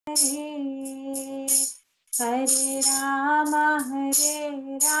Hare Rama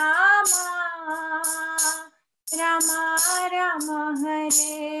Rama Rama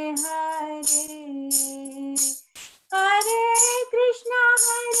Hare Hare, Hare Krishna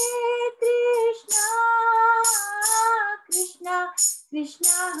Krishna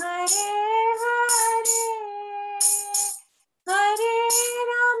Krishna Hare Hare, Hare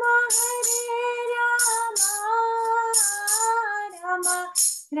Rama Rama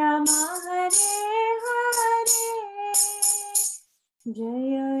Rama Hare Hare.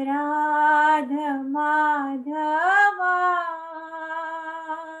 Jaya Radha Madhava,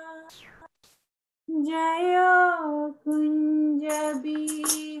 Jaya Kunja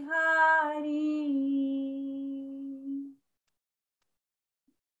Bihari.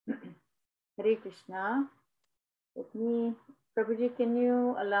 Hare Krishna. Let me, Prabhuji, can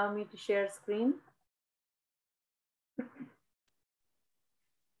you allow me to share screen?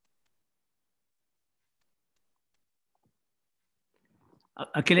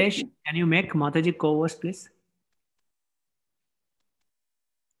 Akhilesh, can you make Mataji co-host, please?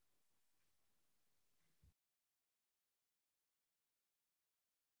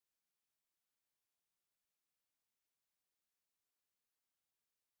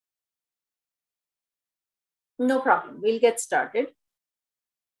 No problem. We'll get started.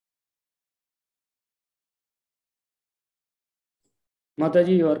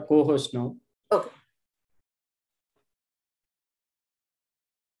 Mataji, you are co-host now. Okay.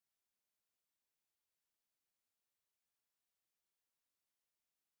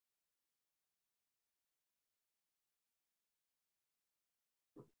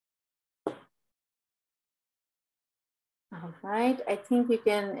 All right. I think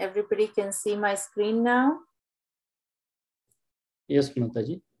everybody can see my screen now. Yes,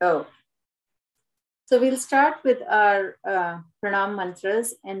 Mataji. Oh. So we'll start with our pranam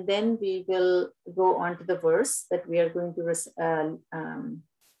mantras, and then we will go on to the verse that we are going to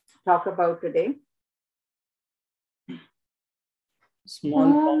talk about today. Sorry,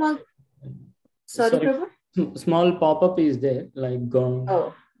 Prabhu? Small pop-up is there, like gone.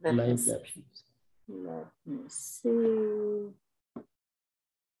 Oh, live captions. Let me see.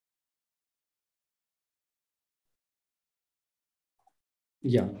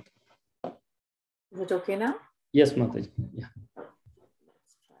 Yeah. Is it okay now? Yes, Mataji. Yeah.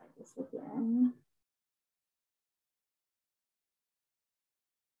 Let's try this again.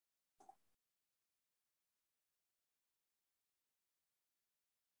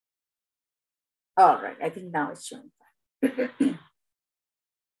 All right, I think now it's showing.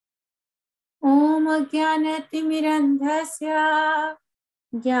 Om Jnanatimirandhasya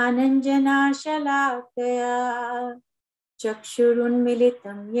Jnananjanashalakaya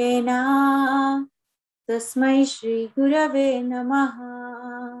Chakshurunmilitam Yena Tasmai Shri Gurave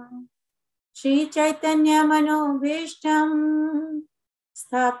Namaha. Shri Chaitanya Manobhishtam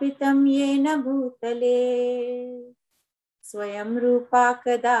Sthapitam Yena Bhutale Swayam Rupa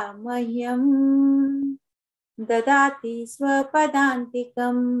Kada Mahyam Dadati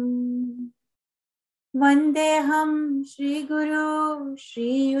Swapadantikam. Vandeham Shri Guru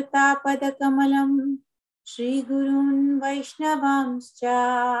Shri Yutapadakamalam Shri Gurun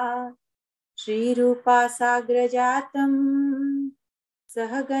Vaishnavamscha Shri Rupa Sagrajatam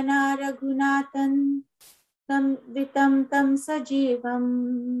Sahagana Raghunatan Tam Vitam Tam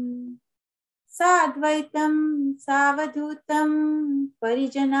Sajivam Sadvaitam Savadutam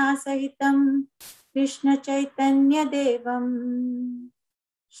Parijana Sahitam Krishna Chaitanya Devam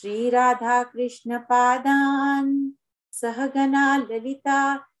Shri Radha Krishna Padan Sahagana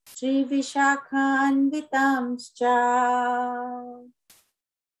Lalita Shri Vishakhan Vitamscha.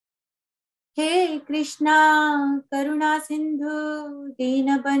 He Krishna Karuna Sindhu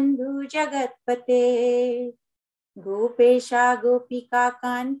Dinabandhu Jagatpate Gopesha Gopika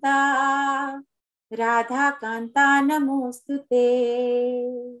Kanta Radha Kanta Namostute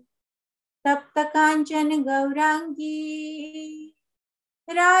Tapta Kanchan Gaurangi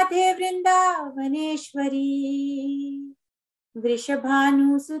Radhe Vrindavaneshwari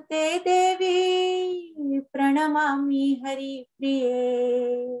Vrishabhanusute Devi Pranamami Hari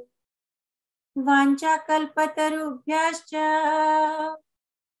Priye Vancha Kalpatarubhyascha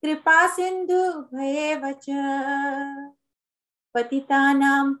Kripa Sindhu Bhayevacha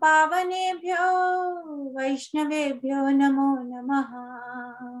Patitanam Pavanebhyo Vaishnavebhyo Namo Namaha.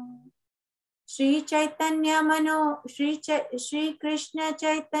 Shri Chaitanya Shri Krishna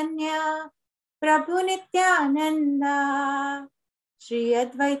Chaitanya Prabhu Nityananda Shri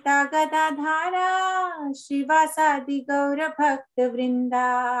Advaita Gadadhara Shivasadi Gaura Bhakta Vrinda.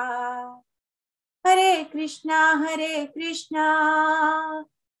 Hare Krishna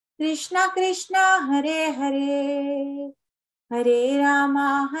Krishna Krishna Hare Hare, Hare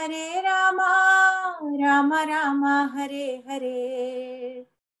Rama Rama Rama Hare Hare,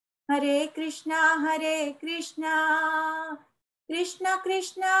 Hare Krishna Krishna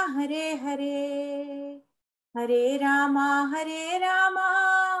Krishna Hare Hare, Hare Rama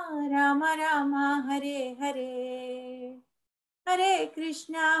Rama Rama Hare Hare, Hare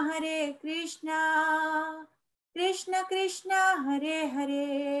Krishna Krishna Krishna Hare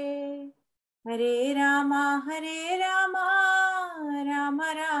Hare, Hare Rama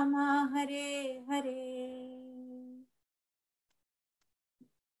Rama Rama Hare Hare.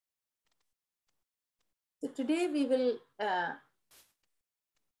 So today we will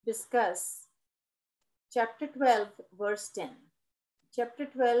discuss chapter 12, verse 10. Chapter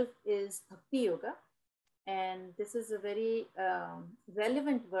 12 is Bhakti Yoga, and this is a very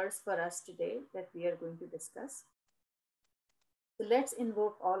relevant verse for us today that we are going to discuss. So let's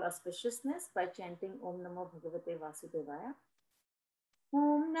invoke all auspiciousness by chanting Om Namo Bhagavate Vasudevaya.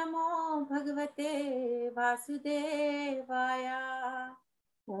 Om Namo Bhagavate Vasudevaya.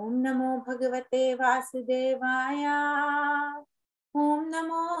 Om Namo Bhagavate Vasudevaya. Om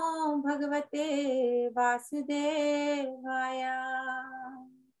Namo Bhagavate Vasudevaya.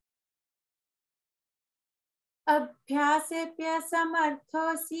 Abhyasepya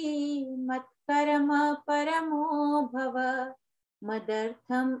samarthosi matkarma paramo bhava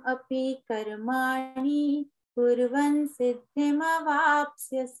madartham api karmani kurvan siddhim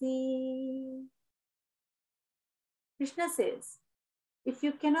avapsyasi. Krishna says, if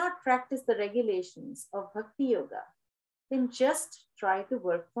you cannot practice the regulations of Bhakti Yoga, then just try to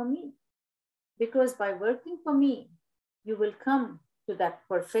work for me. Because by working for me, you will come to that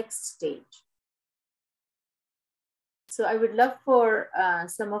perfect stage. So I would love for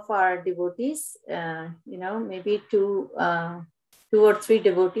some of our devotees, maybe two or three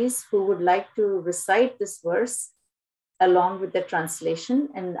devotees who would like to recite this verse along with the translation.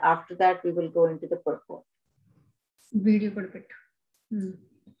 And after that, we will go into the purport. Video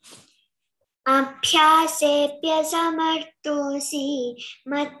Abhyasepya samartosi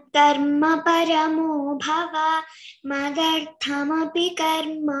matkarma paramo bhava madarthamapi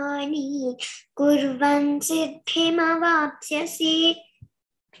karmani kurvan siddhim avapsyasi.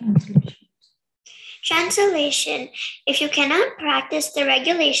 Translation. If you cannot practice the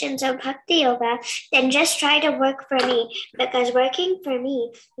regulations of Bhakti Yoga, then just try to work for me, because working for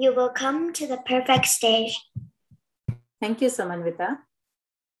me, you will come to the perfect stage. Thank you, Samanvita.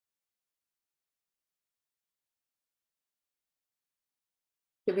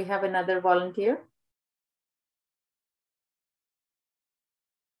 Do we have another volunteer?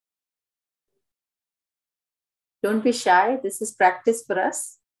 Don't be shy. This is practice for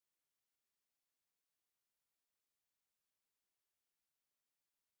us.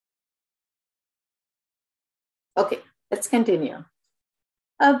 Okay, let's continue.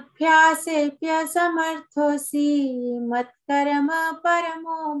 Abhyasepya samarthosi matkarma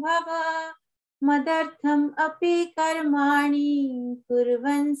paramo bhava madartham api karmani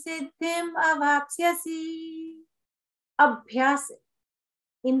kurvan siddhim avapsyasi. Abhyas,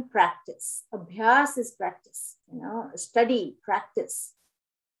 in practice. Abhyas is practice, study, practice.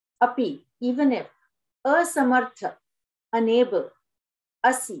 Api, even if. Asamartha, unable.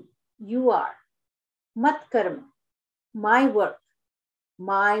 Asi, you are. Matkarma, my work.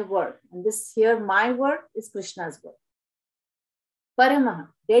 My work. And this here, my work is Krishna's work. Paramaha,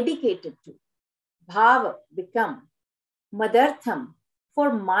 dedicated to. Bhava, become. Madartham,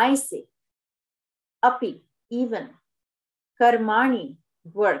 for my sake. Api, even. Karmani,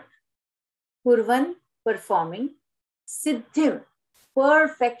 work. Kurvan, performing. Siddhim,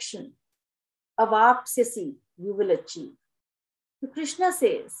 perfection. Avapsyasi, you will achieve. So Krishna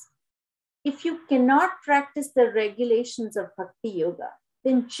says, if you cannot practice the regulations of Bhakti Yoga,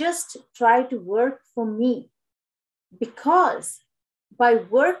 then just try to work for me. Because by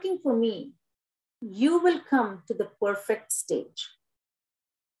working for me, you will come to the perfect stage.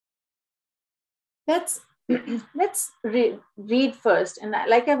 Let's read first. And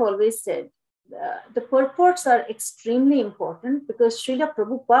like I've always said, the purports are extremely important because Srila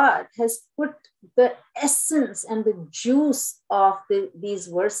Prabhupada has put the essence and the juice of these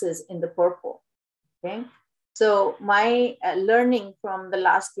verses in the purport. Okay. So my learning from the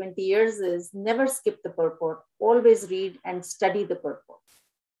last 20 years is never skip the purport, always read and study the purport.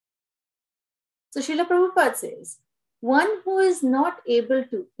 So Srila Prabhupada says, one who is not able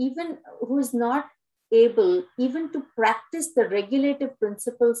even to practice the regulative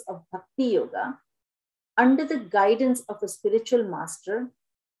principles of Bhakti Yoga under the guidance of a spiritual master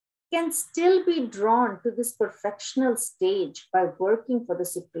can still be drawn to this perfectional stage by working for the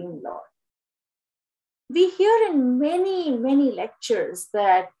Supreme Lord. We hear in many, many lectures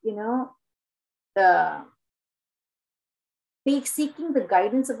that, seeking the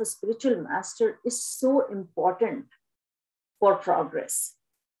guidance of a spiritual master is so important for progress.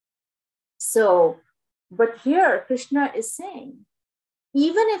 So, but here Krishna is saying,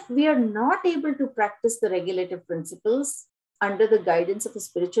 even if we are not able to practice the regulative principles under the guidance of a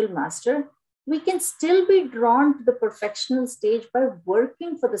spiritual master, we can still be drawn to the perfectional stage by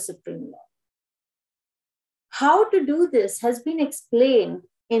working for the Supreme Lord. How to do this has been explained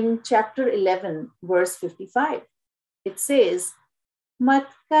in chapter 11, verse 55. It says, Mat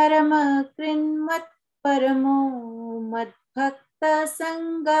karama krin mat paramo mat bhakta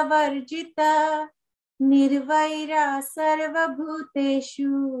sanga varjita nirvaira sarva bhuteshu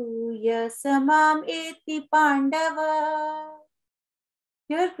yasamam eti pandava.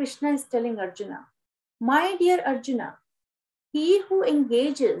 Here Krishna is telling Arjuna, my dear Arjuna, he who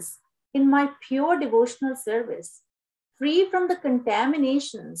engages in my pure devotional service, free from the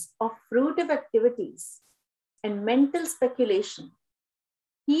contaminations of fruitive activities and mental speculation,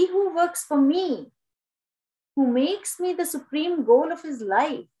 he who works for me, who makes me the supreme goal of his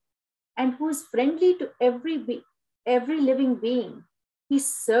life, and who is friendly to every living being, he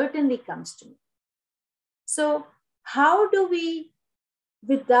certainly comes to me. So how do we,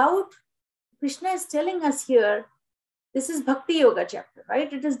 Krishna is telling us here, this is Bhakti Yoga chapter,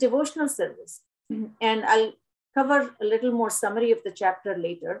 right? It is devotional service. And I'll cover a little more summary of the chapter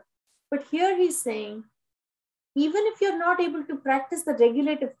later. But here he's saying, even if you're not able to practice the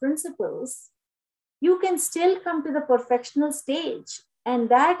regulative principles, you can still come to the perfectional stage. And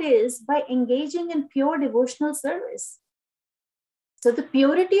that is by engaging in pure devotional service. So the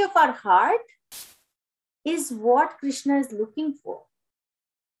purity of our heart is what Krishna is looking for.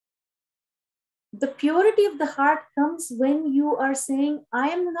 The purity of the heart comes when you are saying, I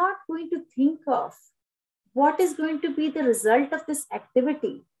am not going to think of what is going to be the result of this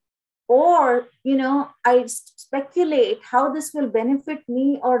activity. Or, I speculate how this will benefit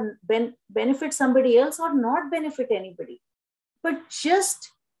me or benefit somebody else or not benefit anybody. But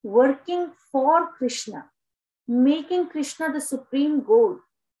just working for Krishna, making Krishna the supreme goal,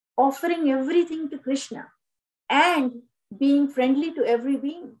 offering everything to Krishna, and being friendly to every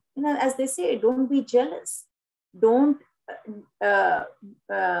being. As they say, don't be jealous. Don't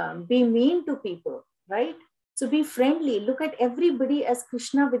be mean to people, right? So be friendly. Look at everybody as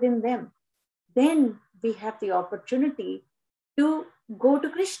Krishna within them. Then we have the opportunity to go to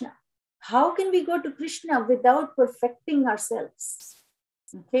Krishna. How can we go to Krishna without perfecting ourselves?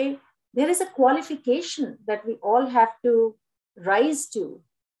 Okay, there is a qualification that we all have to rise to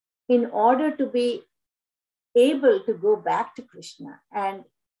in order to be able to go back to Krishna. And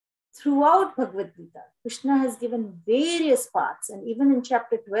throughout Bhagavad Gita, Krishna has given various paths, and even in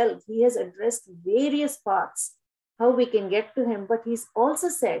chapter 12, he has addressed various paths, how we can get to him, but he's also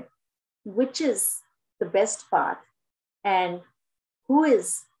said which is the best path and who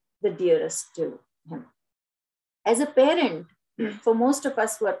is the dearest to him. As a parent, for most of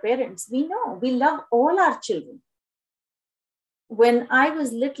us who are parents, we know we love all our children. When I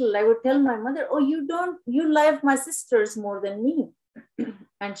was little, I would tell my mother, oh, you love my sisters more than me.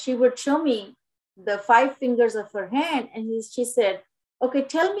 And she would show me the 5 fingers of her hand. And she said, okay,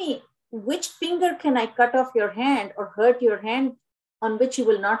 tell me which finger can I cut off your hand or hurt your hand on which you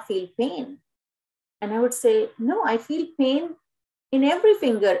will not feel pain? And I would say, no, I feel pain in every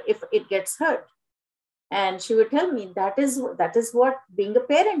finger if it gets hurt. And she would tell me that is what being a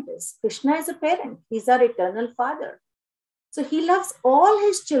parent is. Krishna is a parent. He's our eternal father. So he loves all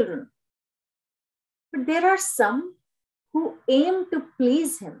his children. But there are some who aim to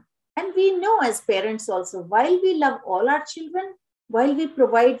please him. And we know as parents also, while we love all our children, while we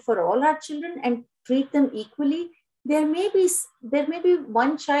provide for all our children and treat them equally, there may be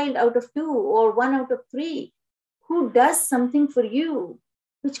one child out of 2 or 1 out of 3 who does something for you,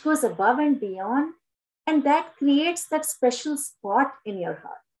 which goes above and beyond. And that creates that special spot in your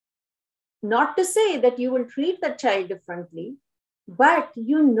heart. Not to say that you will treat that child differently, but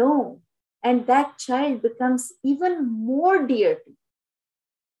and that child becomes even more dear to you.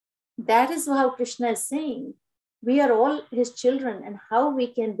 That is how Krishna is saying, we are all his children and how we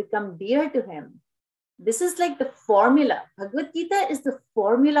can become dear to him. This is like the formula. Bhagavad Gita is the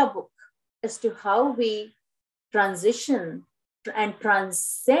formula book as to how we transition and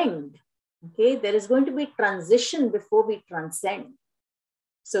transcend. Okay, there is going to be transition before we transcend.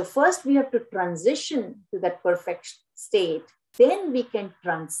 So first we have to transition to that perfect state. Then we can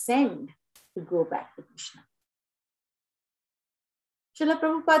transcend to go back to Krishna. Srila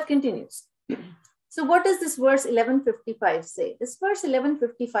Prabhupada continues. So what does this verse 1155 say? This verse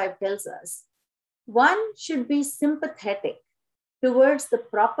 1155 tells us one should be sympathetic towards the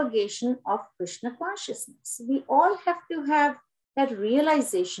propagation of Krishna consciousness. We all have to have that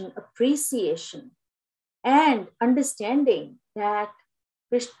realization, appreciation, and understanding that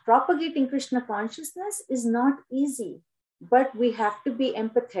propagating Krishna consciousness is not easy, but we have to be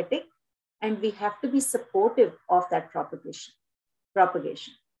empathetic and we have to be supportive of that propagation.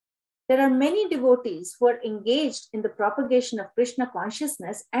 There are many devotees who are engaged in the propagation of Krishna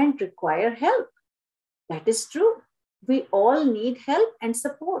consciousness and require help. That is true. We all need help and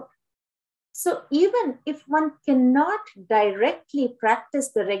support. So even if one cannot directly practice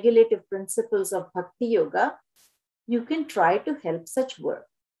the regulative principles of Bhakti Yoga, you can try to help such work.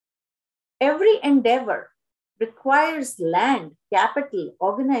 Every endeavor requires land, capital,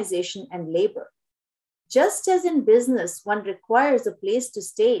 organization, and labor. Just as in business, one requires a place to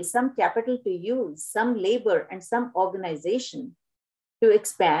stay, some capital to use, some labor, and some organization to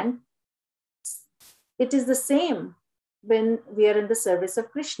expand, it is the same when we are in the service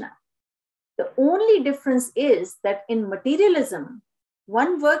of Krishna. The only difference is that in materialism,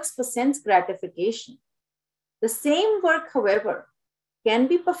 one works for sense gratification. The same work, however, can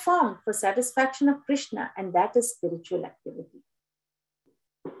be performed for satisfaction of Krishna, and that is spiritual activity.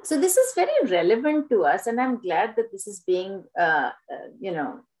 So this is very relevant to us, and I'm glad that this is being,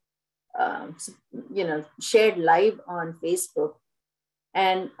 shared live on Facebook.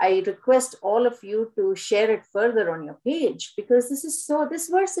 And I request all of you to share it further on your page, because this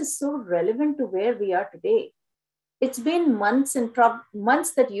verse is so relevant to where we are today. It's been months and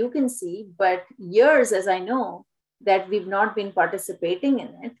months that you can see, but years, as I know, that we've not been participating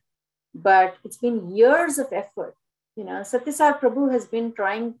in it. But it's been years of effort. Satyasar Prabhu has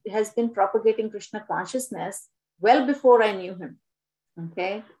been propagating Krishna consciousness well before I knew him.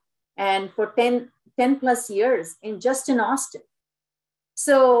 Okay. And for 10 plus years in Austin.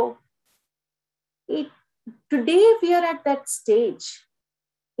 So today we are at that stage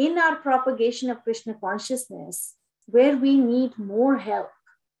in our propagation of Krishna consciousness where we need more help.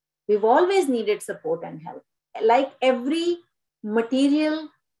 We've always needed support and help. Like every material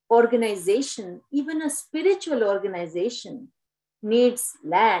organization, even a spiritual organization needs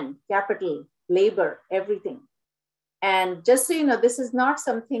land, capital, labor, everything. And just so you know, this is not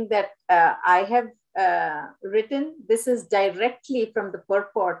something that I have written. This is directly from the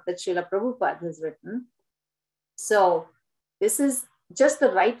purport that Srila Prabhupada has written. So this is just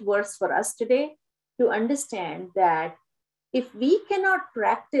the right verse for us today to understand that if we cannot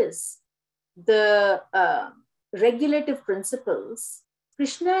practice the regulative principles,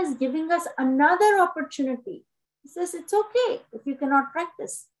 Krishna is giving us another opportunity. He says, it's okay if you cannot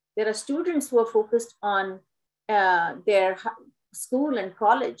practice. There are students who are focused on their school and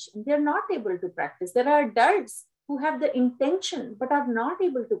college, and they're not able to practice. There are adults who have the intention, but are not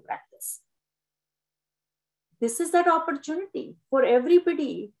able to practice. This is that opportunity for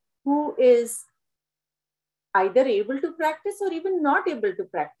everybody who is either able to practice or even not able to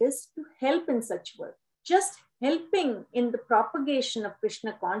practice to help in such work. Just helping in the propagation of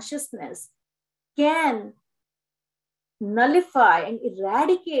Krishna consciousness can nullify and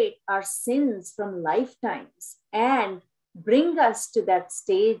eradicate our sins from lifetimes and bring us to that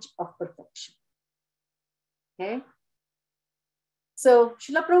stage of perfection. Okay. So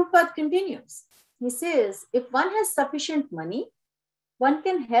Srila Prabhupada continues. He says, if one has sufficient money, one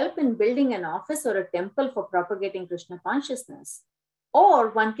can help in building an office or a temple for propagating Krishna consciousness, or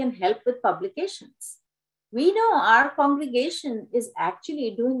one can help with publications. We know our congregation is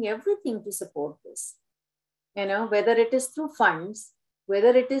actually doing everything to support this. Whether it is through funds, whether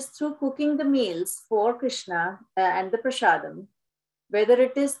it is through cooking the meals for Krishna and the prasadam, whether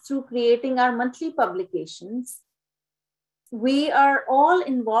it is through creating our monthly publications, we are all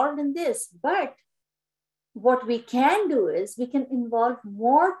involved in this. But what we can do is we can involve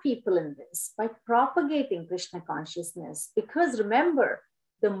more people in this by propagating Krishna consciousness. Because remember,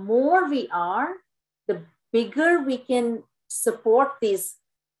 the more we are, the bigger we can support these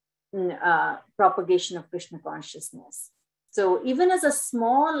propagation of Krishna consciousness. So even as a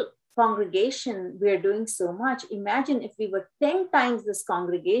small congregation, we are doing so much. Imagine if we were 10 times this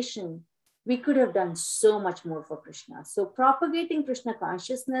congregation, we could have done so much more for Krishna. So propagating Krishna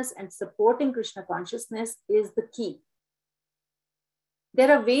consciousness and supporting Krishna consciousness is the key. There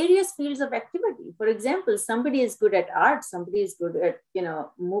are various fields of activity. For example, somebody is good at art, somebody is good at,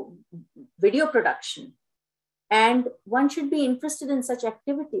 video production. And one should be interested in such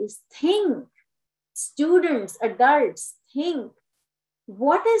activities. Think, students, adults, think,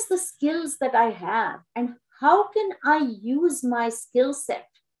 what is the skills that I have and how can I use my skill set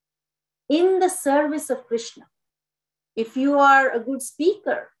in the service of Krishna? If you are a good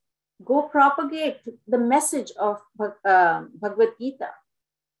speaker, go propagate the message of Bhagavad Gita.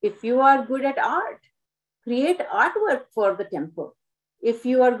 If you are good at art, create artwork for the temple. If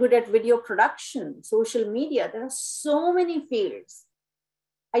you are good at video production, social media, there are so many fields.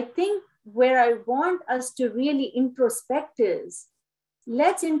 I think where I want us to really introspect is,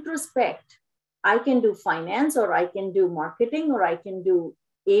 let's introspect. I can do finance, or I can do marketing, or I can do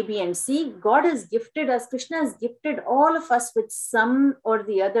A, B, and C. God has gifted us, Krishna has gifted all of us with some or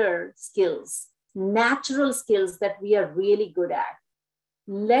the other skills, natural skills that we are really good at.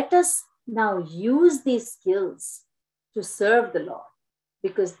 Let us now use these skills to serve the Lord.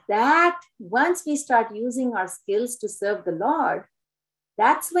 Because that, once we start using our skills to serve the Lord,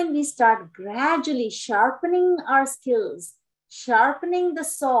 that's when we start gradually sharpening our skills, sharpening the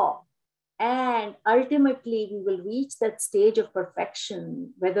saw, and ultimately we will reach that stage of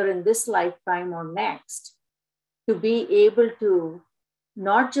perfection, whether in this lifetime or next, to be able to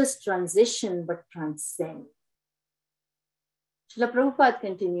not just transition, but transcend. Srila Prabhupada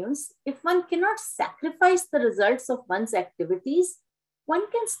continues, if one cannot sacrifice the results of one's activities, one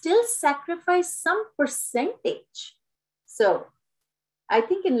can still sacrifice some percentage. So I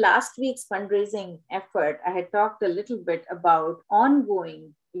think in last week's fundraising effort, I had talked a little bit about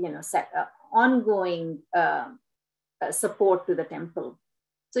ongoing, support to the temple.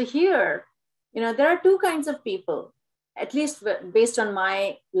 So here, there are two kinds of people, at least based on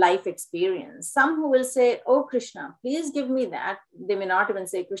my life experience. Some who will say, oh, Krishna, please give me that. They may not even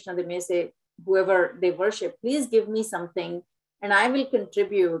say Krishna, they may say whoever they worship, please give me something and I will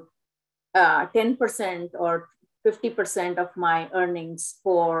contribute 10% or 50% of my earnings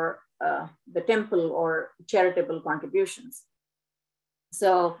for the temple or charitable contributions.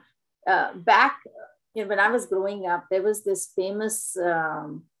 So back when I was growing up, there was this famous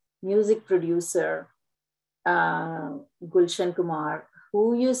music producer, Gulshan Kumar,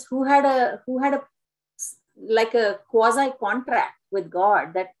 who had a like a quasi contract with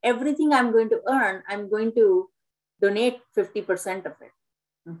God that everything I'm going to earn, I'm going to donate 50% of it.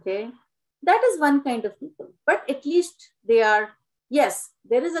 Okay, that is one kind of people, but at least they are, yes,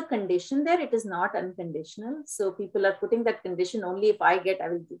 there is a condition there. It is not unconditional. So people are putting that condition, only if I get, I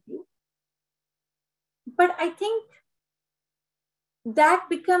will give you. But I think that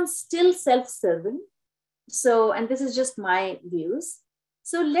becomes still self-serving. So, and this is just my views.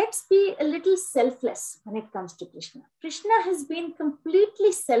 So let's be a little selfless when it comes to Krishna. Krishna has been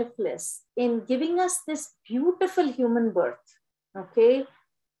completely selfless in giving us this beautiful human birth, okay?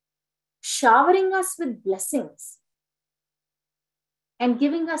 Showering us with blessings and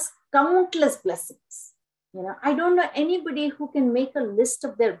giving us countless blessings. I don't know anybody who can make a list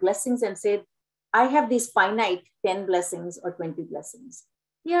of their blessings and say, I have these finite 10 blessings or 20 blessings.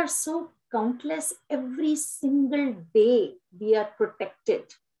 They are so countless. Every single day we are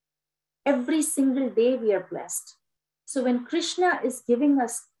protected. Every single day we are blessed. So when Krishna is giving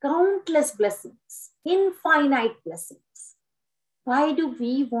us countless blessings, infinite blessings, why do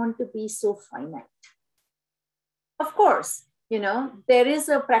we want to be so finite? Of course, there is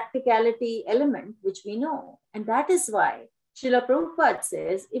a practicality element which we know. And that is why Srila Prabhupada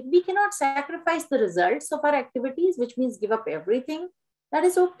says, if we cannot sacrifice the results of our activities, which means give up everything, that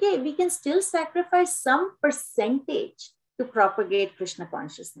is okay. We can still sacrifice some percentage to propagate Krishna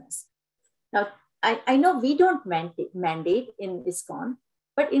consciousness. Now, I know we don't mandate in ISKCON,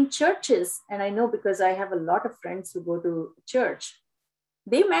 but in churches, and I know because I have a lot of friends who go to church,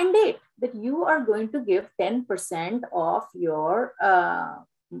 they mandate that you are going to give 10% of your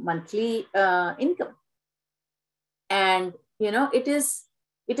monthly income. And, it is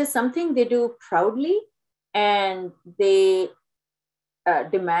something they do proudly, and they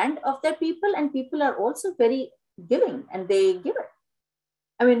demand of their people, and people are also very giving, and they give it.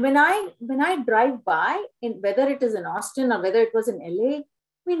 I mean, when I drive by, whether it is in Austin or whether it was in LA,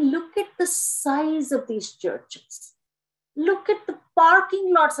 look at the size of these churches. Look at the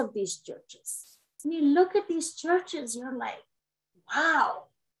parking lots of these churches. When you look at these churches, you're like, wow,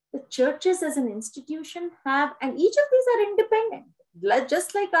 the churches as an institution have, and each of these are independent,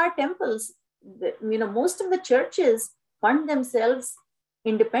 just like our temples. Most of the churches fund themselves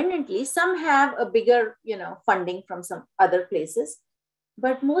independently. Some have a bigger, funding from some other places,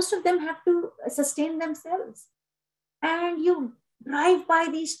 but most of them have to sustain themselves. And you drive by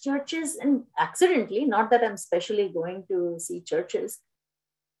these churches and accidentally, not that I'm specially going to see churches,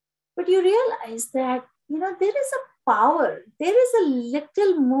 but you realize that, there is a power, there is a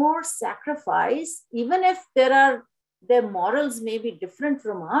little more sacrifice, even if their morals may be different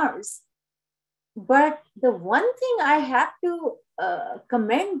from ours. But the one thing I have to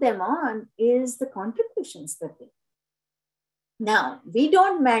commend them on is the contributions that they. Now, we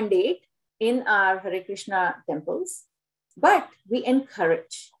don't mandate in our Hare Krishna temples, but we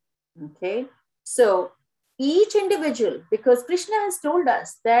encourage. Okay. So each individual, because Krishna has told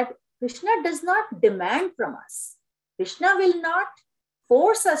us that Krishna does not demand from us. Krishna will not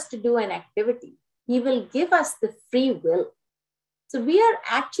force us to do an activity. He will give us the free will. So we are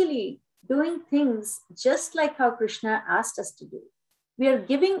actually doing things just like how Krishna asked us to do. We are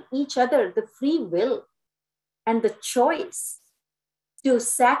giving each other the free will and the choice to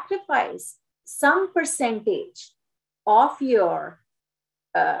sacrifice some percentage of your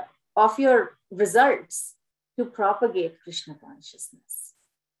results to propagate Krishna consciousness.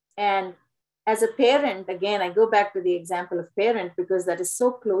 And as a parent, again, I go back to the example of parent because that is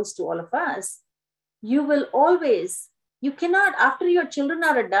so close to all of us. You will always, you cannot, after your children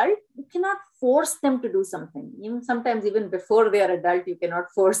are adult, you cannot force them to do something. Sometimes even before they are adult, you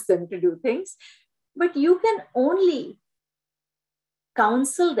cannot force them to do things, but you can only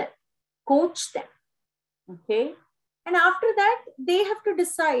counsel them, coach them, okay? And after that, they have to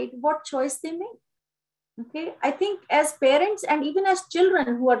decide what choice they make, okay? I think as parents and even as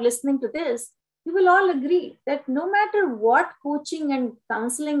children who are listening to this, you will all agree that no matter what coaching and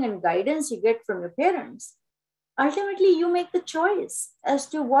counseling and guidance you get from your parents, ultimately you make the choice as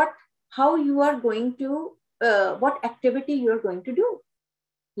to how you are going to, what activity you are going to do.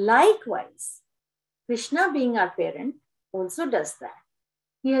 Likewise, Krishna being our parent also does that.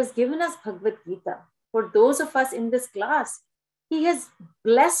 He has given us Bhagavad Gita. For those of us in this class, he has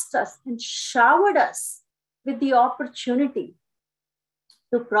blessed us and showered us with the opportunity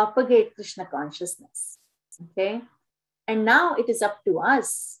to propagate Krishna consciousness. Okay? And now it is up to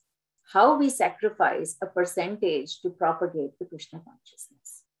us how we sacrifice a percentage to propagate the Krishna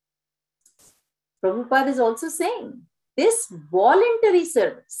consciousness. Prabhupada is also saying this voluntary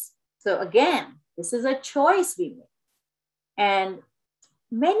service. So again, this is a choice we make. And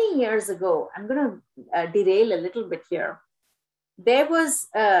many years ago, I'm going to derail a little bit here. There was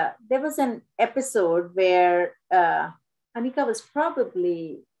an episode where Anika was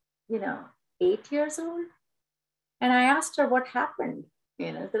probably, 8 years old. And I asked her what happened.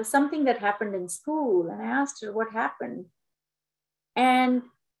 There was something that happened in school. And I asked her what happened. And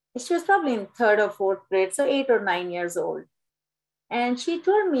she was probably in 3rd or 4th grade, so 8 or 9 years old. And she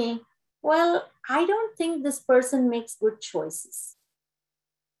told me, well, I don't think this person makes good choices.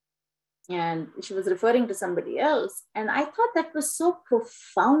 And she was referring to somebody else. And I thought that was so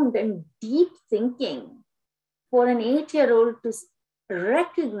profound and deep thinking for an 8-year-old to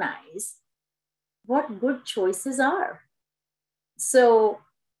recognize what good choices are. So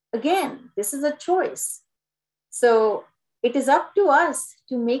again, this is a choice. So it is up to us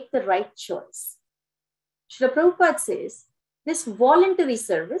to make the right choice. Srila Prabhupada says, this voluntary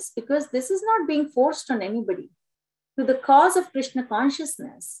service, because this is not being forced on anybody, to the cause of Krishna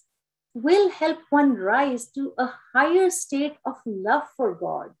consciousness, will help one rise to a higher state of love for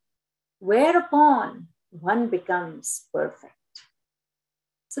God, whereupon one becomes perfect.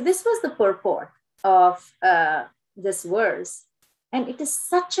 So this was the purport of this verse. And it is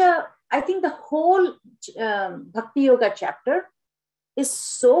I think the whole Bhakti Yoga chapter is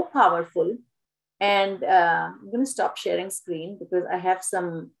so powerful. And I'm going to stop sharing screen because I have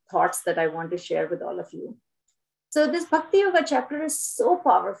some thoughts that I want to share with all of you. So this Bhakti Yoga chapter is so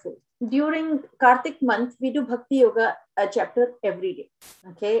powerful. During Kartik month, we do Bhakti Yoga chapter every day.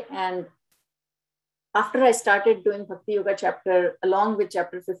 Okay. And after I started doing Bhakti Yoga chapter along with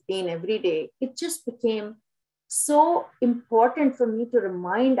chapter 15 every day, it just became so important for me to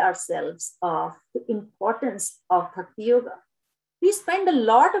remind ourselves of the importance of Bhakti Yoga. We spend a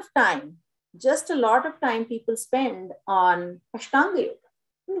lot of time people spend on Ashtanga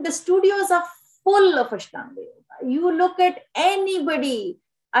Yoga. The studios are full of Ashtanga Yoga. You look at anybody.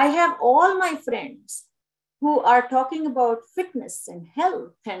 I have all my friends who are talking about fitness and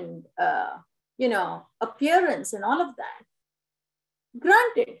health and, appearance and all of that.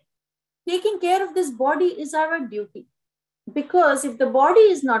 Granted, taking care of this body is our duty. Because if the body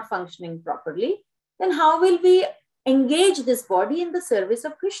is not functioning properly, then how will we engage this body in the service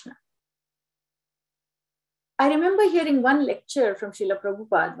of Krishna? I remember hearing one lecture from Srila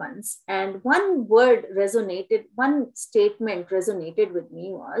Prabhupada once, and one statement resonated with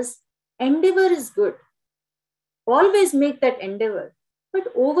me was, endeavor is good. Always make that endeavor.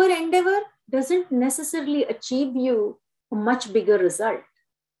 But over endeavor doesn't necessarily achieve you a much bigger result.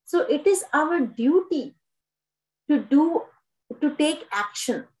 So it is our duty to take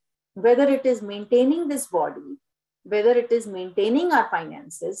action, whether it is maintaining this body whether it is maintaining our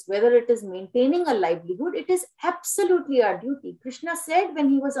finances, whether it is maintaining a livelihood, it is absolutely our duty. Krishna said when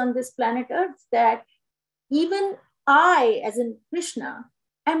he was on this planet Earth that even I, as in Krishna,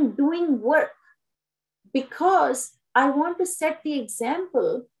 am doing work because I want to set the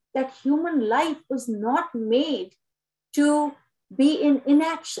example that human life was not made to be in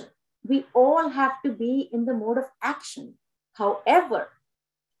inaction. We all have to be in the mode of action. However,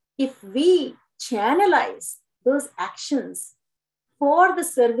 if we channelize those actions for the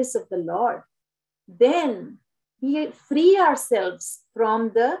service of the Lord, then we free ourselves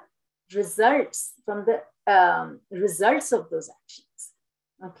from the results, results of those actions.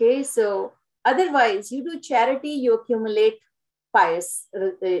 Okay, so otherwise, you do charity, you accumulate pious,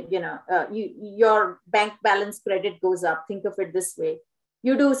 your bank balance credit goes up. Think of it this way.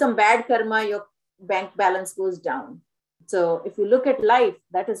 You do some bad karma, your bank balance goes down. So if you look at life,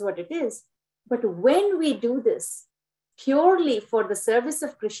 that is what it is. But when we do this purely for the service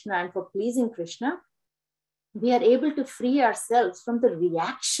of Krishna and for pleasing Krishna, we are able to free ourselves from the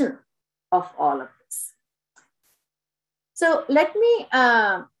reaction of all of this. So let me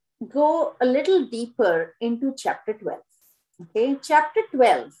go a little deeper into chapter 12. Okay, chapter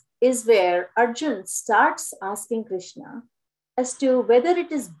 12 is where Arjun starts asking Krishna as to whether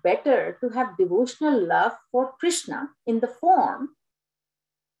it is better to have devotional love for Krishna in the form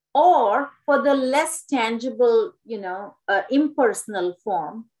or for the less tangible, impersonal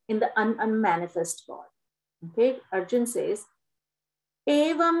form in the unmanifest God. Okay, Arjun says,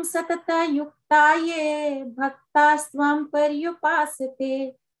 Evam satata yuktaye bhaktasvam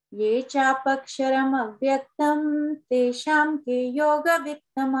paryupasate ye chapaksharam avyaktam tesham ke yoga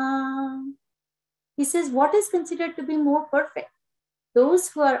vittama. He says, what is considered to be more perfect? Those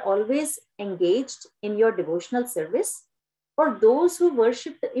who are always engaged in your devotional service, or those who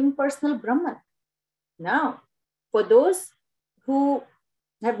worship the impersonal Brahman? Now, for those who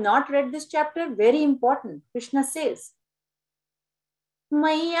have not read this chapter, very important, Krishna says,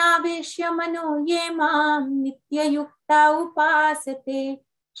 Maya veshya mano ye mam nitya yukta upasate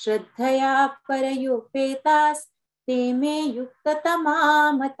shraddhaya parayopetas te me yukta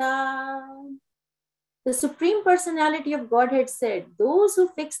tamamata. The Supreme Personality of Godhead said, those who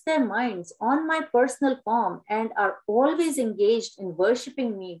fix their minds on my personal form and are always engaged in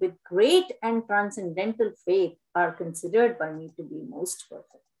worshipping me with great and transcendental faith are considered by me to be most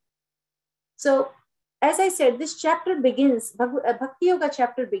perfect. So, as I said, this chapter begins, Bhakti Yoga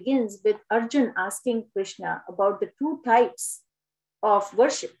chapter begins with Arjun asking Krishna about the two types of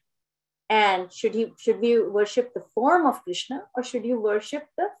worship. And should we worship the form of Krishna or should you worship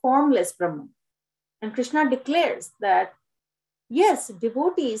the formless Brahman? And Krishna declares that, yes,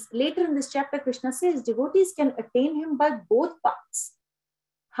 devotees, later in this chapter, Krishna says, devotees can attain him by both paths.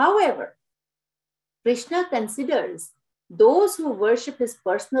 However, Krishna considers those who worship his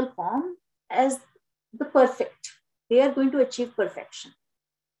personal form as the perfect. They are going to achieve perfection.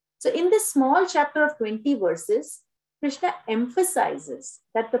 So in this small chapter of 20 verses, Krishna emphasizes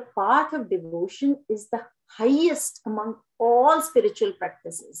that the path of devotion is the highest among all spiritual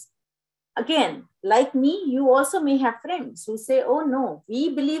practices. Again, like me, you also may have friends who say, oh no, we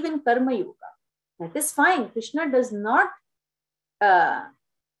believe in karma yoga. That is fine. Krishna does not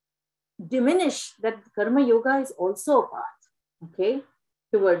diminish that karma yoga is also a path, okay,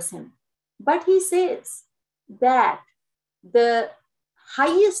 towards him. But he says that the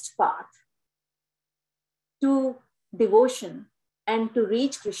highest path to devotion and to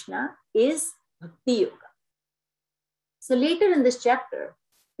reach Krishna is bhakti yoga. So later in this chapter,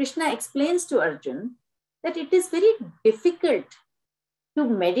 Krishna explains to Arjun that it is very difficult to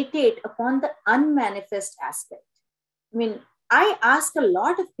meditate upon the unmanifest aspect. I mean, I ask a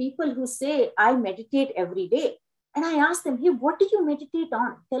lot of people who say, I meditate every day. And I ask them, hey, what do you meditate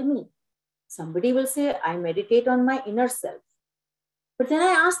on? Tell me. Somebody will say, I meditate on my inner self. But then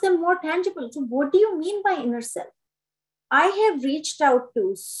I ask them more tangible. So what do you mean by inner self? I have reached out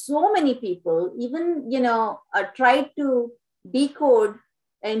to so many people, even, tried to decode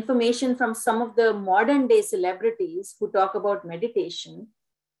information from some of the modern day celebrities who talk about meditation.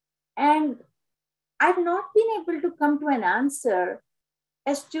 And I've not been able to come to an answer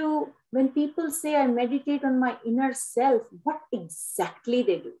as to when people say I meditate on my inner self, what exactly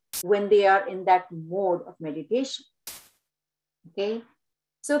they do when they are in that mode of meditation. Okay.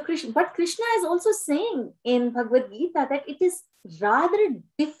 So but Krishna is also saying in Bhagavad Gita that it is rather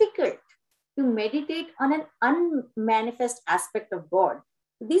difficult to meditate on an unmanifest aspect of God.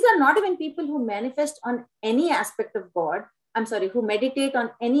 These are not even people who manifest on any aspect of God. Who meditate on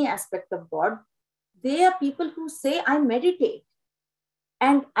any aspect of God. They are people who say, I meditate.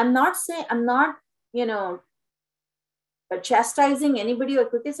 And I'm not chastising anybody or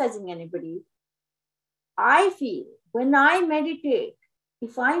criticizing anybody. I feel when I meditate,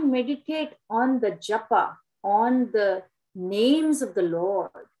 if I meditate on the japa, on the names of the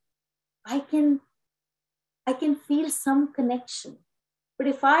Lord, I can feel some connection. But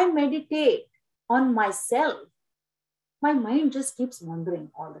if I meditate on myself, my mind just keeps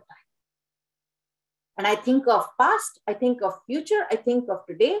wandering all the time. And I think of past, I think of future, I think of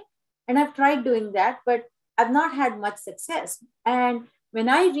today. And I've tried doing that, but I've not had much success. And when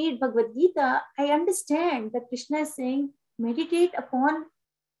I read Bhagavad Gita, I understand that Krishna is saying, meditate upon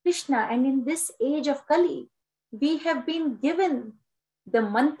Krishna. And in this age of Kali, we have been given the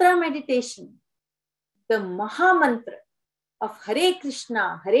mantra meditation, the Maha Mantra of Hare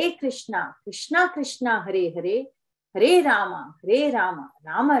Krishna, Krishna Krishna, Hare Hare, Hare Rama,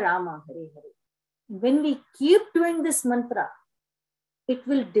 Rama Rama, Hare Hare. When we keep doing this mantra, it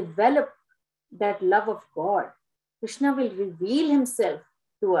will develop that love of God. Krishna will reveal himself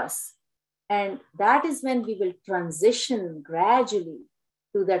to us. And that is when we will transition gradually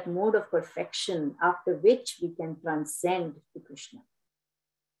to that mode of perfection, after which we can transcend to Krishna.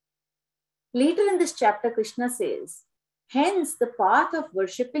 Later in this chapter, Krishna says, hence the path of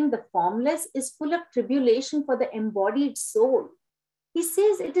worshipping the formless is full of tribulation for the embodied soul. He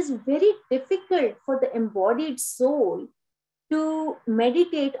says it is very difficult for the embodied soul to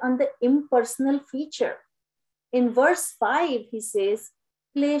meditate on the impersonal feature. In verse 5, he says,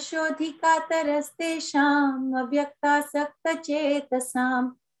 Kleshodhikatarastesham avyakta sakta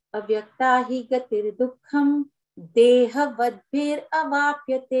chetasam avyakta hi gatir dukkham deha vadbhir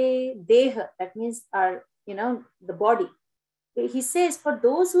avapyate. Deha, that means our, the body. He says, for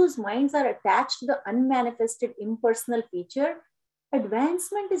those whose minds are attached to the unmanifested impersonal feature,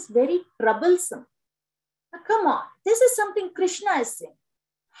 advancement is very troublesome. Now, come on, this is something Krishna is saying.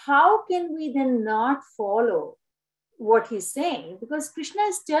 How can we then not follow what he's saying? Because Krishna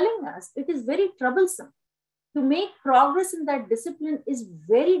is telling us it is very troublesome. To make progress in that discipline is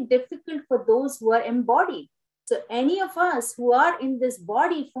very difficult for those who are embodied. So any of us who are in this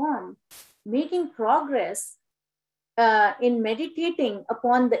body form, making progress in meditating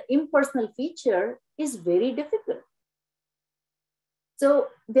upon the impersonal feature is very difficult. So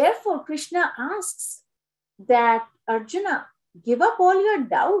therefore, Krishna asks that Arjuna, give up all your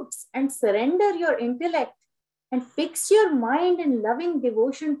doubts and surrender your intellect and fix your mind in loving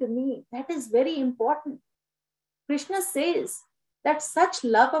devotion to me. That is very important. Krishna says that such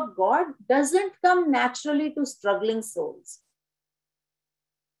love of God doesn't come naturally to struggling souls.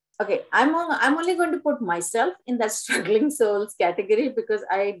 Okay, I'm only going to put myself in that struggling souls category because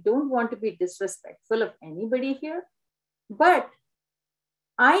I don't want to be disrespectful of anybody here. But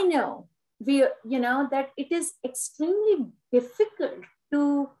I know that it is extremely difficult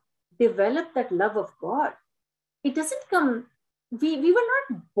to develop that love of God. It doesn't come, we were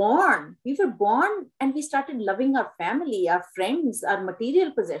not born. We were born and we started loving our family, our friends, our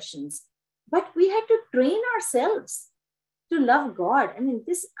material possessions. But we had to train ourselves to love God. I mean,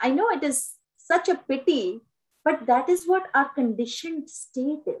 I know it is such a pity, but that is what our conditioned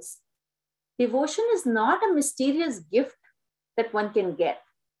state is. Devotion is not a mysterious gift that one can get.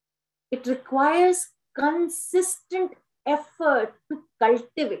 It requires consistent effort to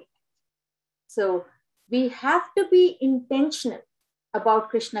cultivate. So we have to be intentional about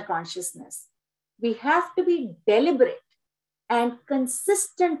Krishna consciousness. We have to be deliberate, and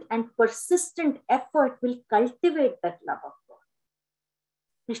consistent and persistent effort will cultivate that love of God.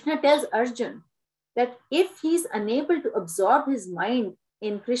 Krishna tells Arjuna that if he's unable to absorb his mind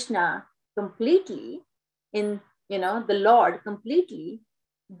in Krishna completely, in the Lord completely,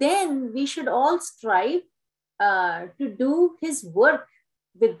 then we should all strive to do his work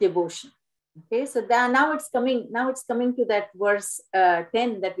with devotion. Okay, so now it's coming to that verse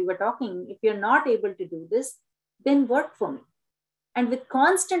 10 that we were talking. If you're not able to do this, then work for me. And with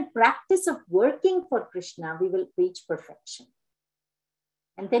constant practice of working for Krishna, we will reach perfection.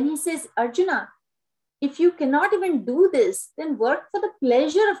 And then he says, Arjuna, if you cannot even do this, then work for the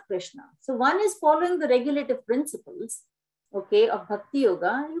pleasure of Krishna. So one is following the regulative principles, okay, of Bhakti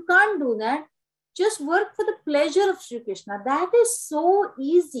Yoga. You can't do that. Just work for the pleasure of Sri Krishna. That is so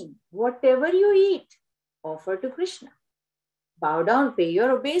easy. Whatever you eat, offer to Krishna. Bow down, pay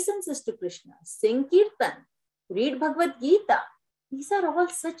your obeisances to Krishna. Sing Kirtan, read Bhagavad Gita. These are all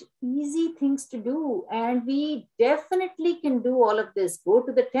such easy things to do. And we definitely can do all of this. Go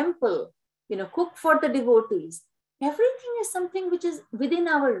to the temple, cook for the devotees. Everything is something which is within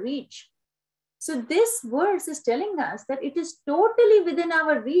our reach. So this verse is telling us that it is totally within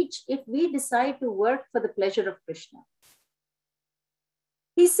our reach if we decide to work for the pleasure of Krishna.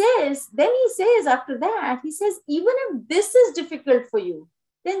 he says after that, he says, even if this is difficult for you,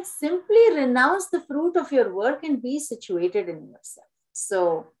 then simply renounce the fruit of your work and be situated in yourself.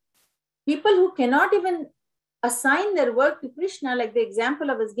 So people who cannot even assign their work to Krishna, like the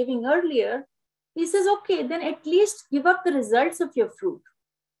example I was giving earlier, he says, okay, then at least give up the results of your fruit.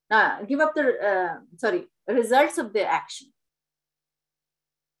 Results of their action.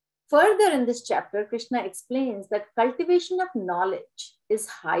 Further in this chapter, Krishna explains that cultivation of knowledge is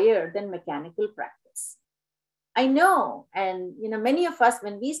higher than mechanical practice. I know, and many of us,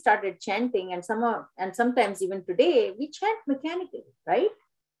 when we started chanting, and sometimes even today, we chant mechanically, right?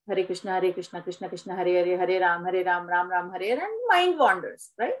 Hare Krishna, Krishna Krishna, Hare Hare, Hare Ram, Ram Ram, Hare Hare, and mind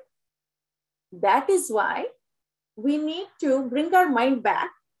wanders, right? That is why we need to bring our mind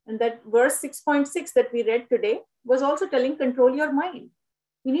back. And that verse 6.6 that we read today was also telling, control your mind.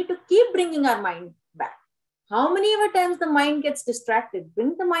 We need to keep bringing our mind back. How many ever times the mind gets distracted,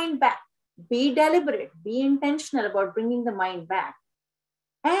 bring the mind back. Be deliberate, be intentional about bringing the mind back.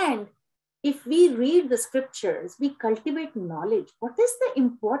 And if we read the scriptures, we cultivate knowledge. What is the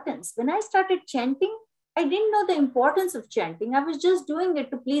importance? When I started chanting, I didn't know the importance of chanting. I was just doing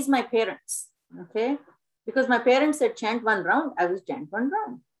it to please my parents, okay? Because my parents said chant one round, I was chant one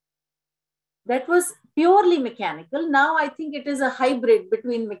round. That was purely mechanical. Now I think it is a hybrid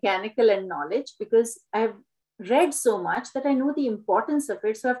between mechanical and knowledge, because I have read so much that I know the importance of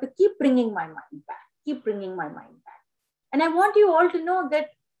it. So I have to keep bringing my mind back, And I want you all to know that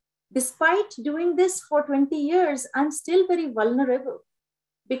despite doing this for 20 years, I'm still very vulnerable,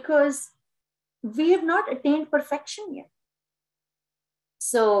 because we have not attained perfection yet.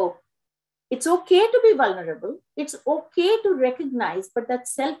 So it's okay to be vulnerable. It's okay to recognize, but that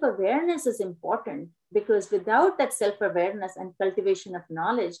self-awareness is important, because without that self-awareness and cultivation of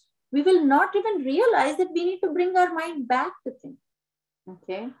knowledge, we will not even realize that we need to bring our mind back to things,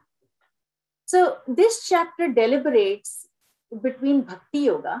 okay? So this chapter deliberates between bhakti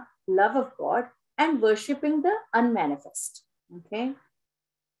yoga, love of God, and worshipping the unmanifest, okay?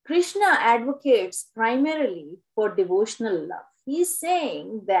 Krishna advocates primarily for devotional love. He's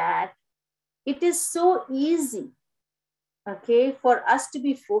saying that it is so easy, okay, for us to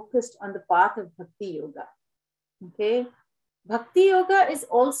be focused on the path of bhakti yoga, okay? Bhakti yoga is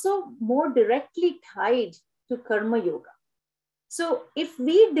also more directly tied to karma yoga. So if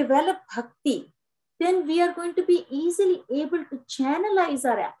we develop bhakti, then we are going to be easily able to channelize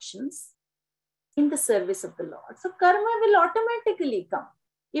our actions in the service of the Lord. So karma will automatically come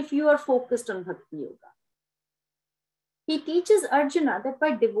if you are focused on bhakti yoga. He teaches Arjuna that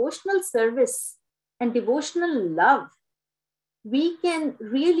by devotional service and devotional love, we can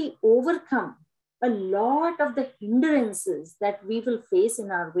really overcome a lot of the hindrances that we will face in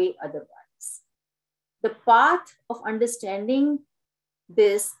our way otherwise. The path of understanding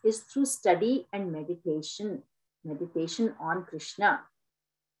this is through study and meditation on Krishna.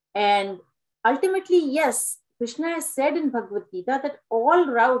 And ultimately, yes, Krishna has said in Bhagavad Gita that all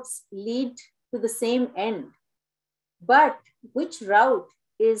routes lead to the same end. But which route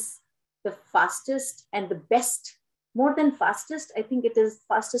is the fastest and the best? More than fastest, I think it is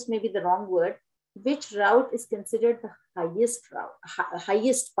fastest, maybe the wrong word. Which route is considered the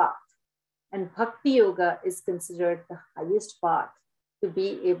highest path? And Bhakti Yoga is considered the highest path to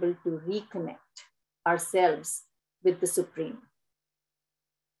be able to reconnect ourselves with the Supreme.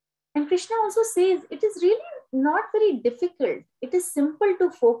 And Krishna also says it is really not very difficult. It is simple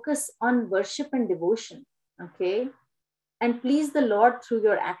to focus on worship and devotion, okay? And please the Lord through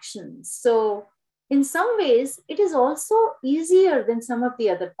your actions. So in some ways, it is also easier than some of the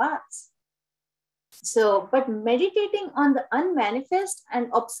other paths. So, but meditating on the unmanifest and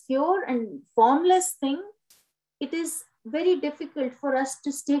obscure and formless thing, it is very difficult for us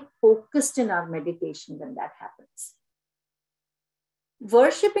to stay focused in our meditation when that happens.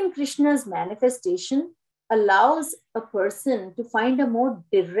 Worshipping Krishna's manifestation allows a person to find a more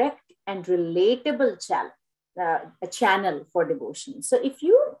direct and relatable channel for devotion. So if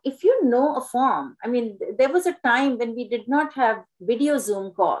you know a form, I mean, there was a time when we did not have video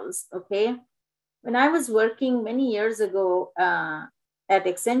Zoom calls, okay? When I was working many years ago at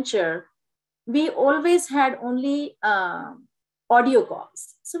Accenture, we always had only audio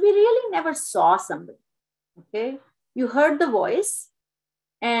calls. So we really never saw somebody, okay? You heard the voice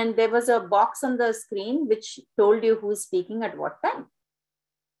and there was a box on the screen which told you who's speaking at what time.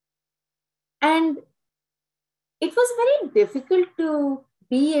 And it was very difficult to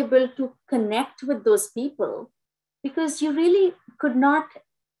be able to connect with those people because you really could not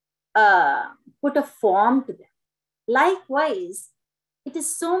put a form to them. Likewise, it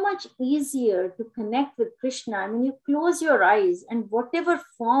is so much easier to connect with Krishna. I mean, you close your eyes and whatever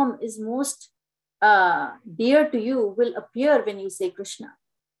form is most dear to you will appear when you say Krishna.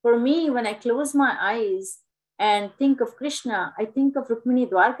 For me, when I close my eyes and think of Krishna, I think of Rukmini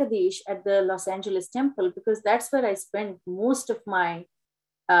Dwarkadish at the Los Angeles temple, because that's where I spent most of my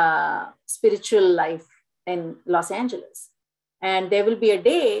spiritual life in Los Angeles. And there will be a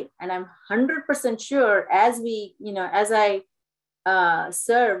day, and I'm 100% sure as I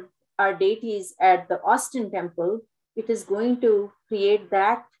serve our deities at the Austin temple, it is going to create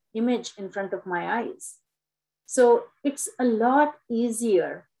that image in front of my eyes. So it's a lot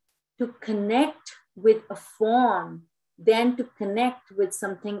easier to connect with a form than to connect with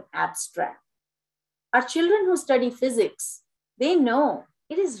something abstract. Our children who study physics, they know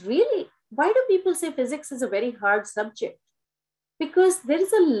it is really, why do people say physics is a very hard subject? Because there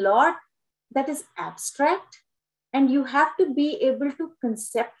is a lot that is abstract, and you have to be able to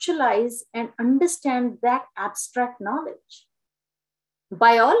conceptualize and understand that abstract knowledge.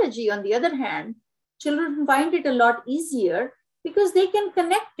 Biology, on the other hand, children find it a lot easier because they can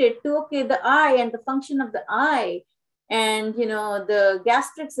connect it to, okay, the eye and the function of the eye and, the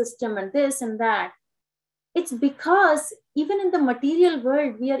gastric system and this and that. It's because even in the material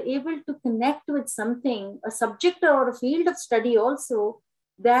world, we are able to connect with something, a subject or a field of study also,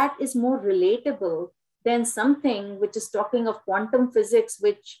 that is more relatable than something which is talking of quantum physics,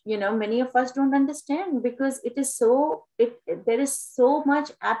 which, many of us don't understand because it is there is so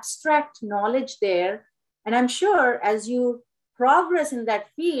much abstract knowledge there. And I'm sure as you progress in that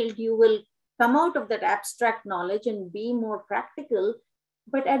field, you will come out of that abstract knowledge and be more practical.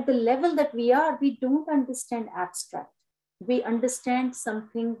 But at the level that we are, we don't understand abstract. We understand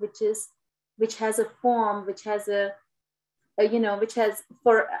something which has a form, which has which has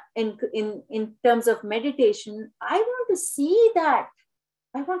in terms of meditation. I want to see that.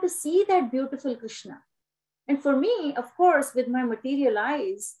 I want to see that beautiful Krishna. And for me, of course, with my material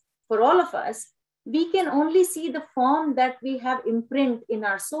eyes, for all of us, we can only see the form that we have imprint in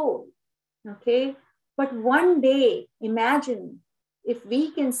our soul. Okay. But one day, imagine if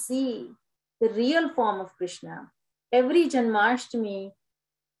we can see the real form of Krishna. Every Janmashtami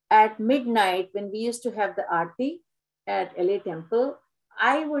at midnight, when we used to have the Aarti at LA Temple,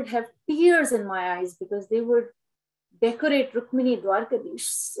 I would have tears in my eyes because they would decorate Rukmini Dwarkadish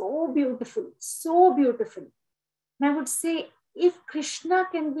so beautiful, so beautiful. And I would say, if Krishna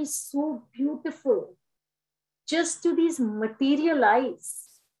can be so beautiful just to these material eyes,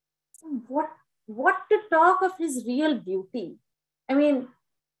 what to talk of his real beauty? I mean,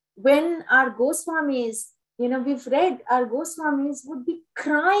 when our Goswamis, we've read our Goswamis would be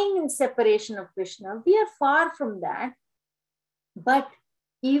crying in separation of Krishna. We are far from that. But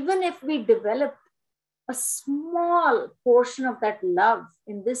even if we develop a small portion of that love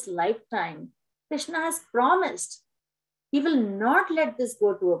in this lifetime, Krishna has promised he will not let this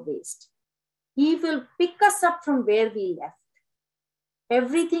go to a waste. He will pick us up from where we left.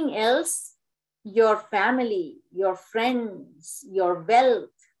 Everything else, your family, your friends, your wealth,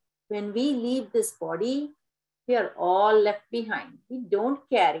 when we leave this body, we are all left behind. We don't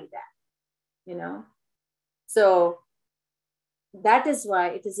carry that, So that is why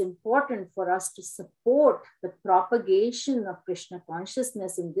it is important for us to support the propagation of Krishna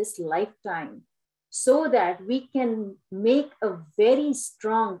consciousness in this lifetime so that we can make a very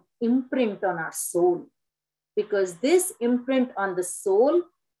strong imprint on our soul. Because this imprint on the soul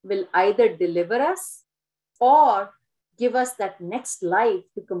will either deliver us or give us that next life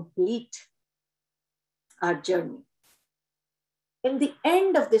to complete our journey. In the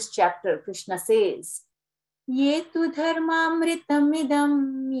end of this chapter, Krishna says, Ye tu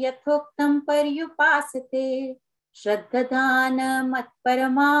dharmamritamidam yathoktam paryupasate shraddhadana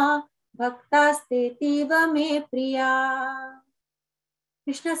matparama bhaktaste tiva me priya.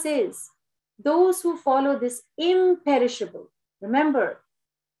 Krishna says, those who follow this imperishable, remember,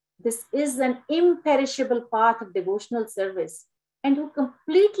 this is an imperishable path of devotional service, and who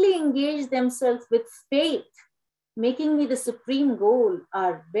completely engage themselves with faith, making me the supreme goal,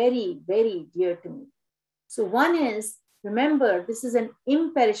 are very, very dear to me. So one is, remember, this is an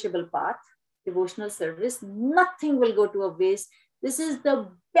imperishable path, devotional service. Nothing will go to a waste. This is the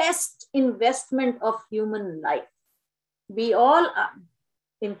best investment of human life. We all,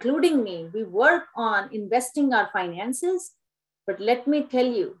 including me, we work on investing our finances, but let me tell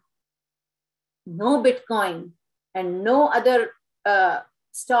you, no Bitcoin and no other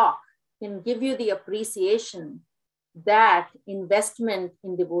stock can give you the appreciation that investment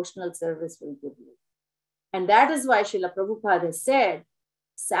in devotional service will give you. And that is why Srila Prabhupada has said,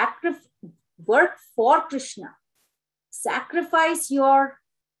 work for Krishna. sacrifice your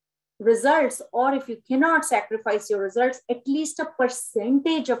results, or if you cannot sacrifice your results, at least a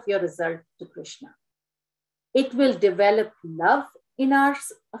percentage of your result to Krishna. It will develop love in our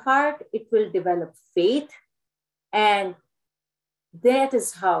heart. It will develop faith. And that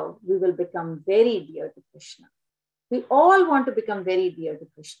is how we will become very dear to Krishna. We all want to become very dear to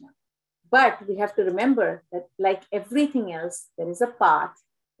Krishna. But we have to remember that, like everything else, there is a path,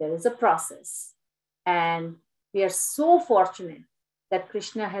 there is a process. And we are so fortunate that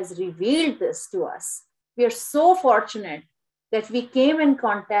Krishna has revealed this to us. We are so fortunate that we came in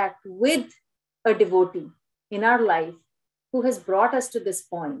contact with a devotee in our life who has brought us to this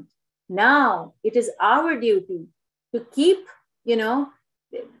point. Now it is our duty to keep, to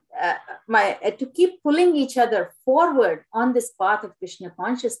keep pulling each other forward on this path of Krishna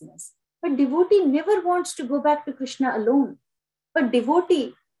consciousness. But devotee never wants to go back to Krishna alone. But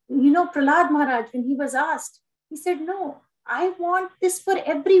devotee, Prahlad Maharaj, when he was asked, he said, no, I want this for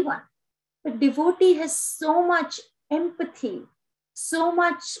everyone. But devotee has so much empathy, so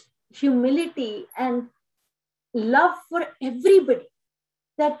much humility and love for everybody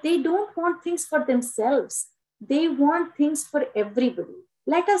that they don't want things for themselves. They want things for everybody.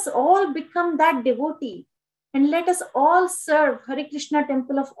 Let us all become that devotee, and let us all serve Hare Krishna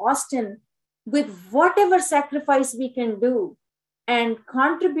Temple of Austin with whatever sacrifice we can do, and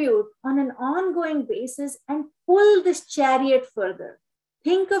contribute on an ongoing basis and pull this chariot further.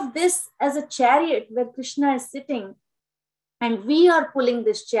 Think of this as a chariot where Krishna is sitting and we are pulling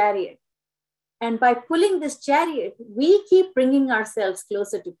this chariot. And by pulling this chariot, we keep bringing ourselves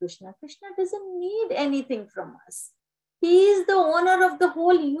closer to Krishna. Krishna doesn't need anything from us. He is the owner of the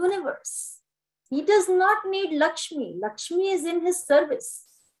whole universe. He does not need Lakshmi. Lakshmi is in his service.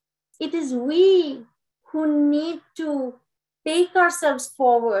 It is we who need to take ourselves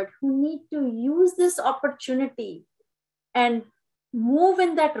forward, who need to use this opportunity and move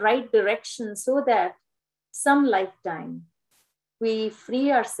in that right direction so that some lifetime we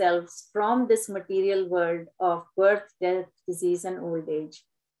free ourselves from this material world of birth, death, disease, and old age,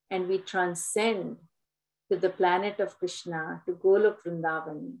 and we transcend to the planet of Krishna, to Golok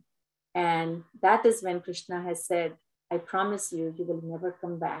Vrindavan. And that is when Krishna has said, I promise you, you will never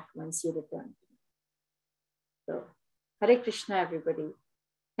come back once you return. So, Hare Krishna, everybody.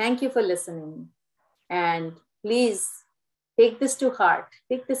 Thank you for listening. And please take this to heart,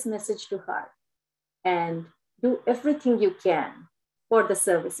 take this message to heart, and do everything you can for the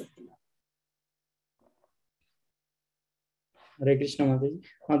service of the Lord. Hare Krishna, Mataji.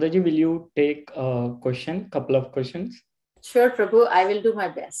 Mataji, will you take a question, couple of questions? Sure, Prabhu, I will do my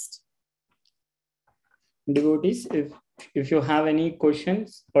best. Devotees, if you have any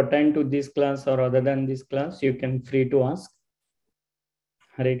questions pertain to this class or other than this class, you can free to ask.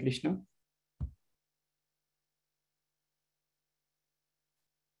 Hare Krishna.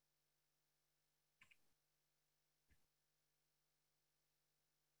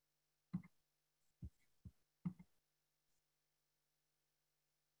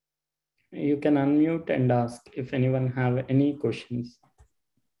 You can unmute and ask if anyone have any questions.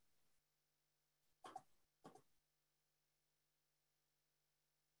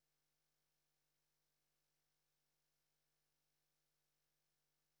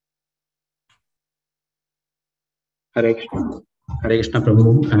 Hare Krishna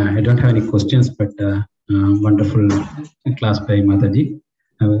Prabhu. I don't have any questions, but wonderful class by Mataji.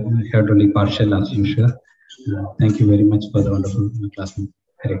 I heard only partial as usual. Thank you very much for the wonderful class.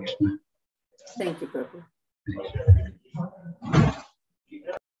 Hare Krishna. Thank you, Prabhu.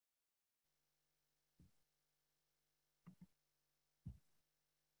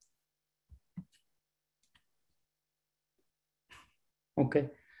 Okay.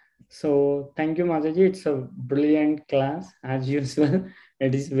 So thank you, Mataji. It's a brilliant class as usual.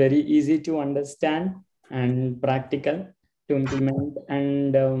 It is very easy to understand and practical to implement.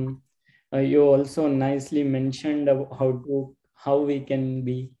 And you also nicely mentioned how we can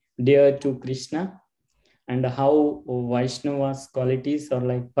be dear to Krishna and how Vaishnava's qualities are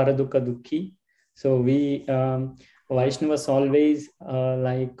like Paradukha Dukhi. So we Vaishnavas always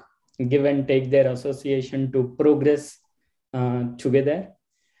like give and take their association to progress together.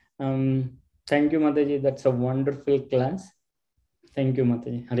 Thank you, Mataji. That's a wonderful class. Thank you,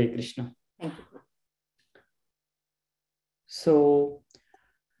 Mataji. Hare Krishna. Thank you. So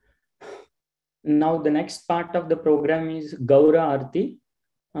now the next part of the program is Gaura Arti.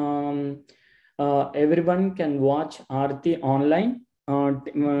 Everyone can watch Arti online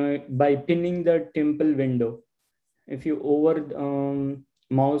by pinning the temple window. If you over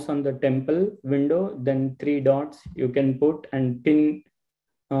mouse on the temple window, then 3 dots you can put and pin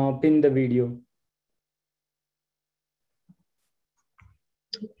the video.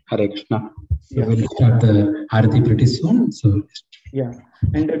 Hare Krishna. So Yeah. we'll start the Arati pretty soon. So Yeah,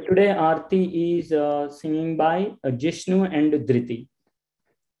 and today Arti is singing by Jishnu and Dhriti.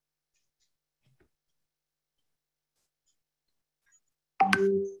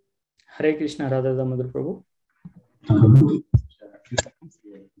 Hare Krishna, Radha Damodar Prabhu.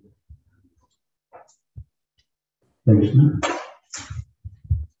 Hare Krishna.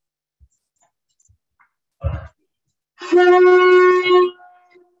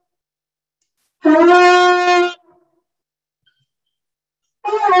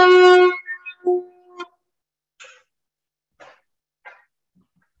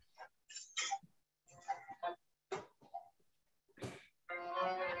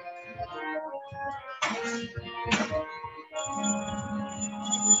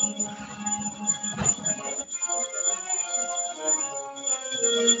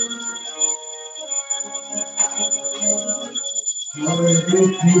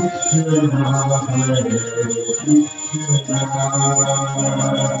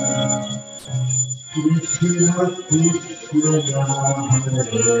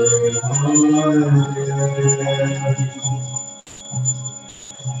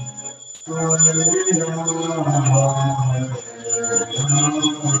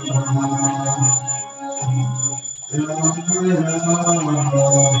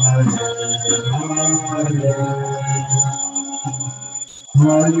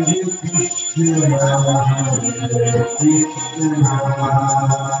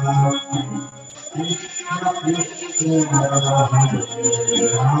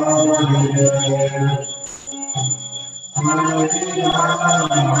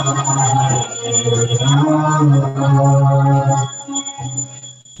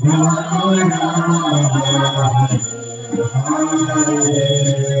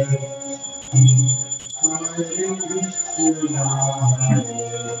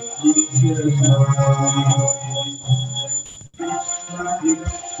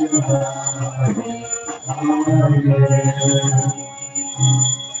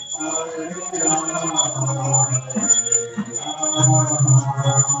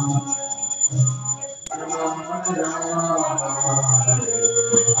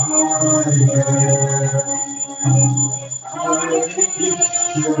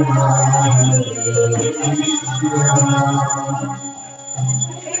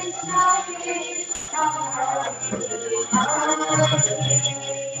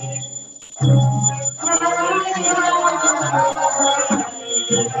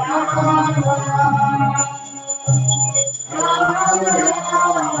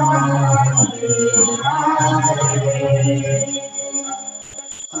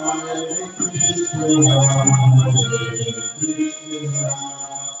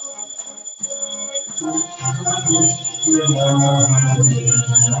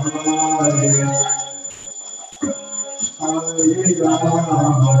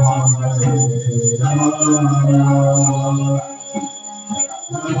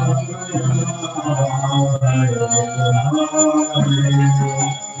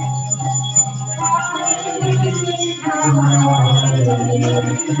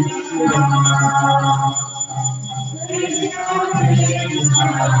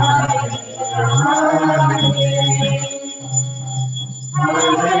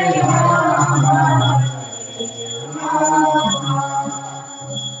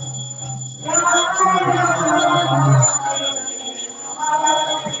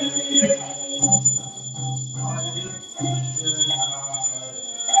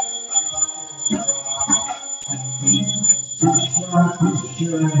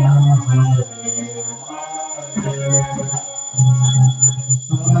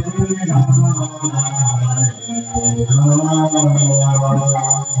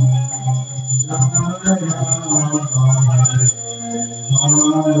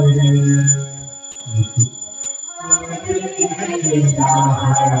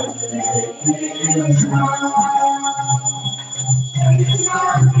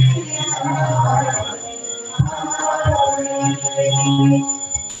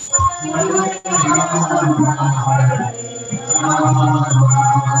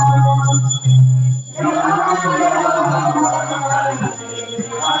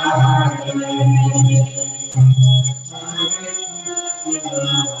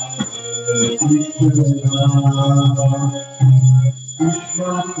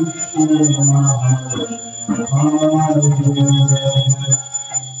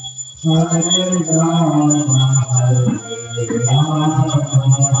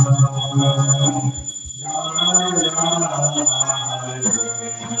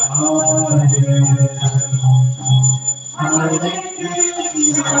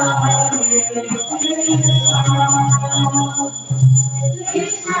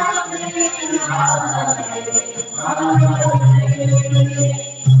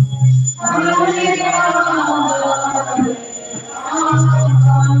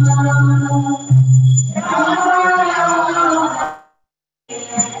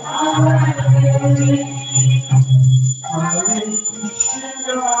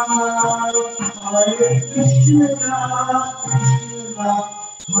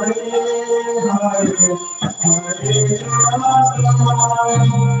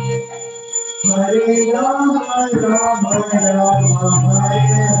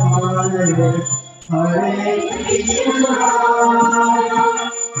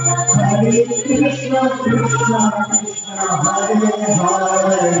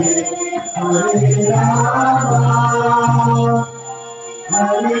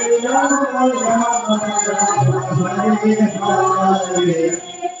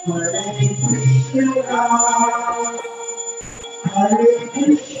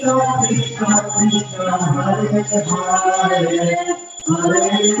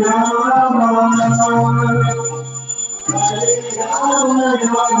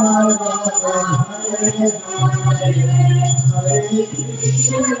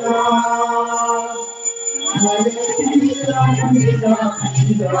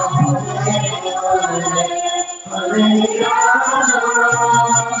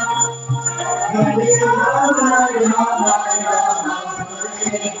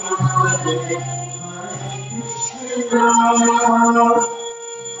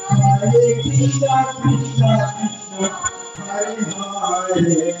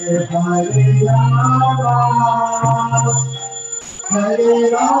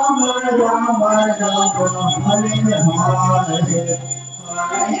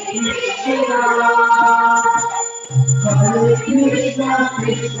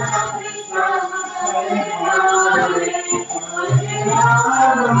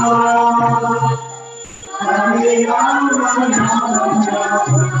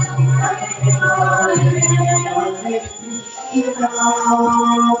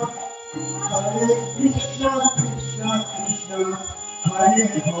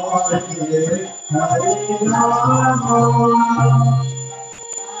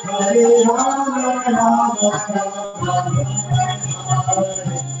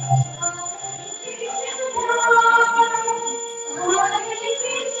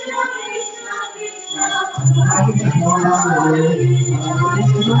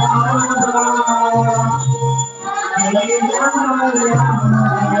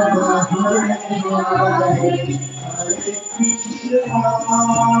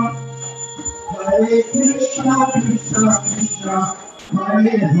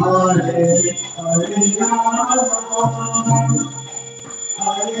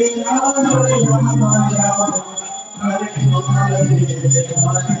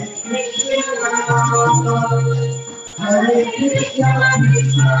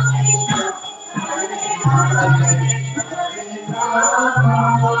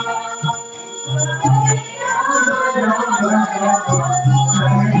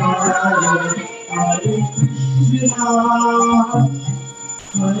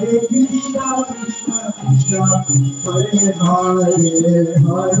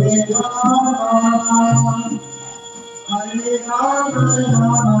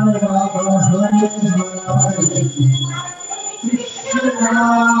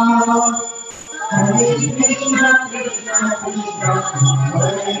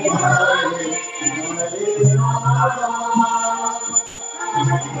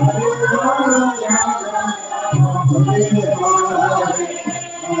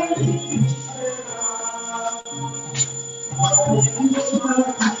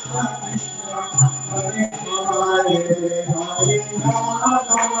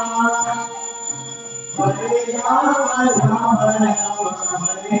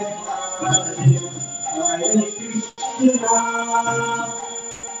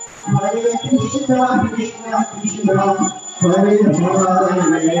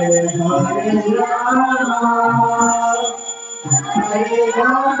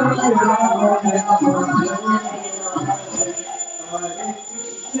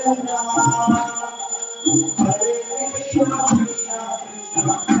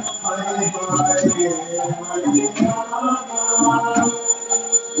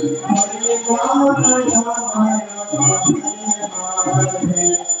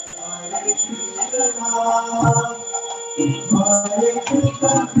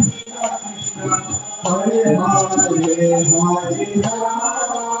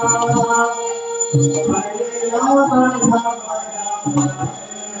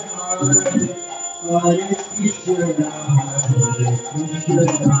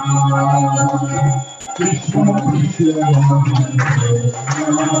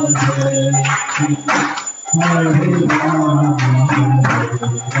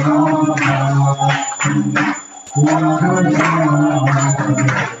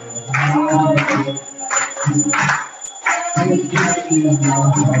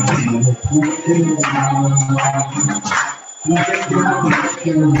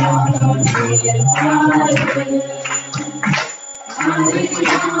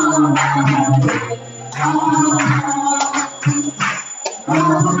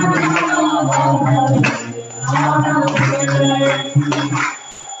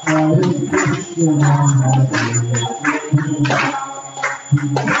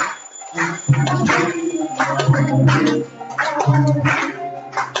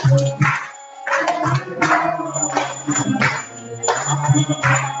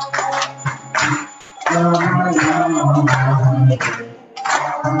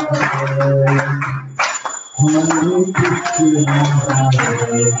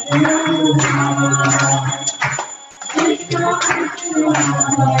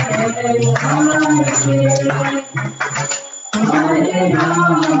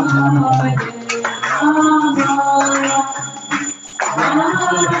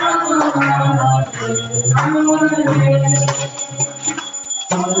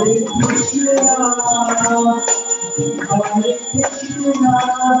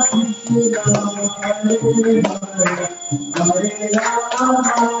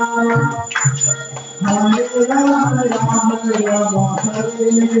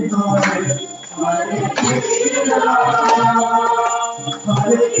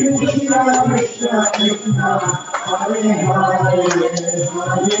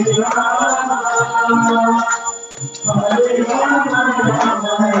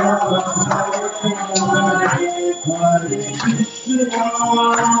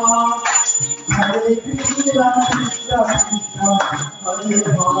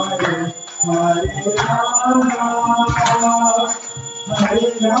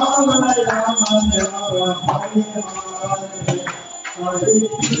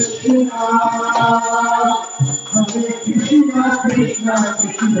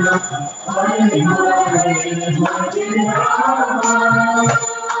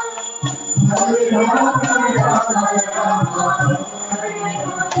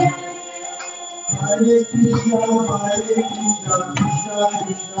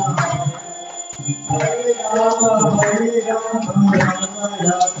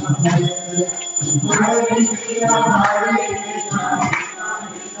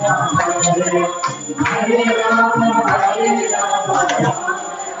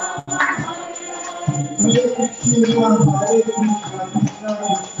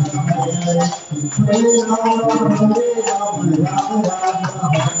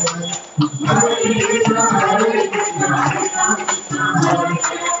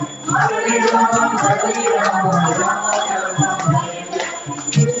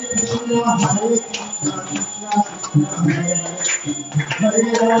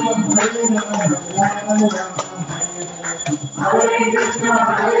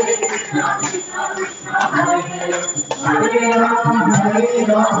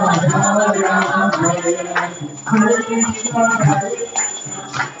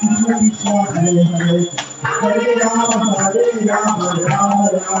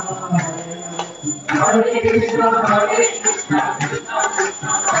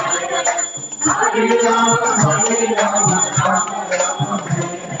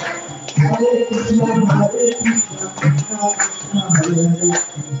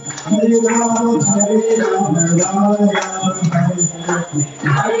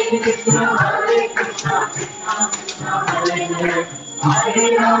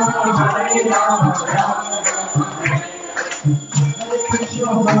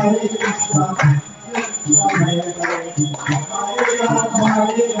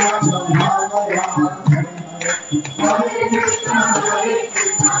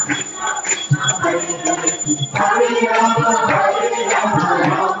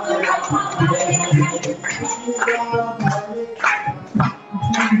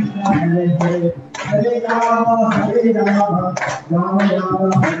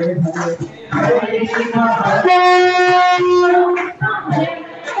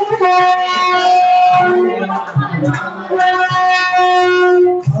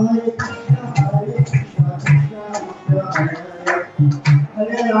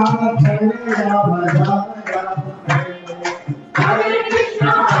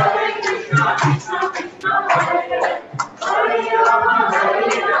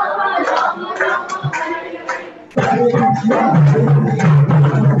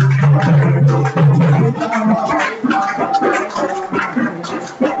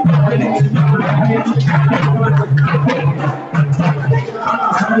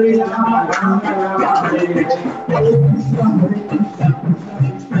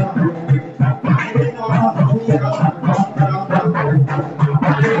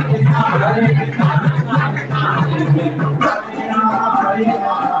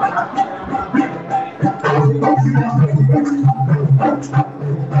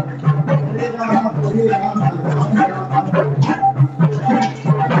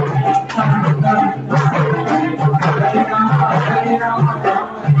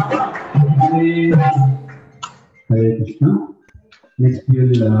 Hare Krishna. Next we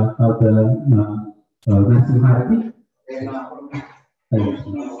will have the Narasimha Harati. Hare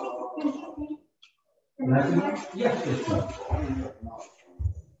Krishna. Yes, yes, sir.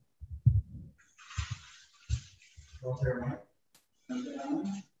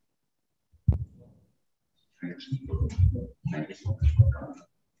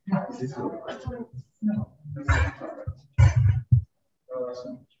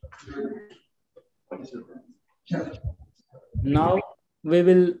 Now we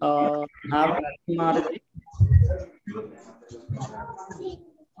will have Narasimha.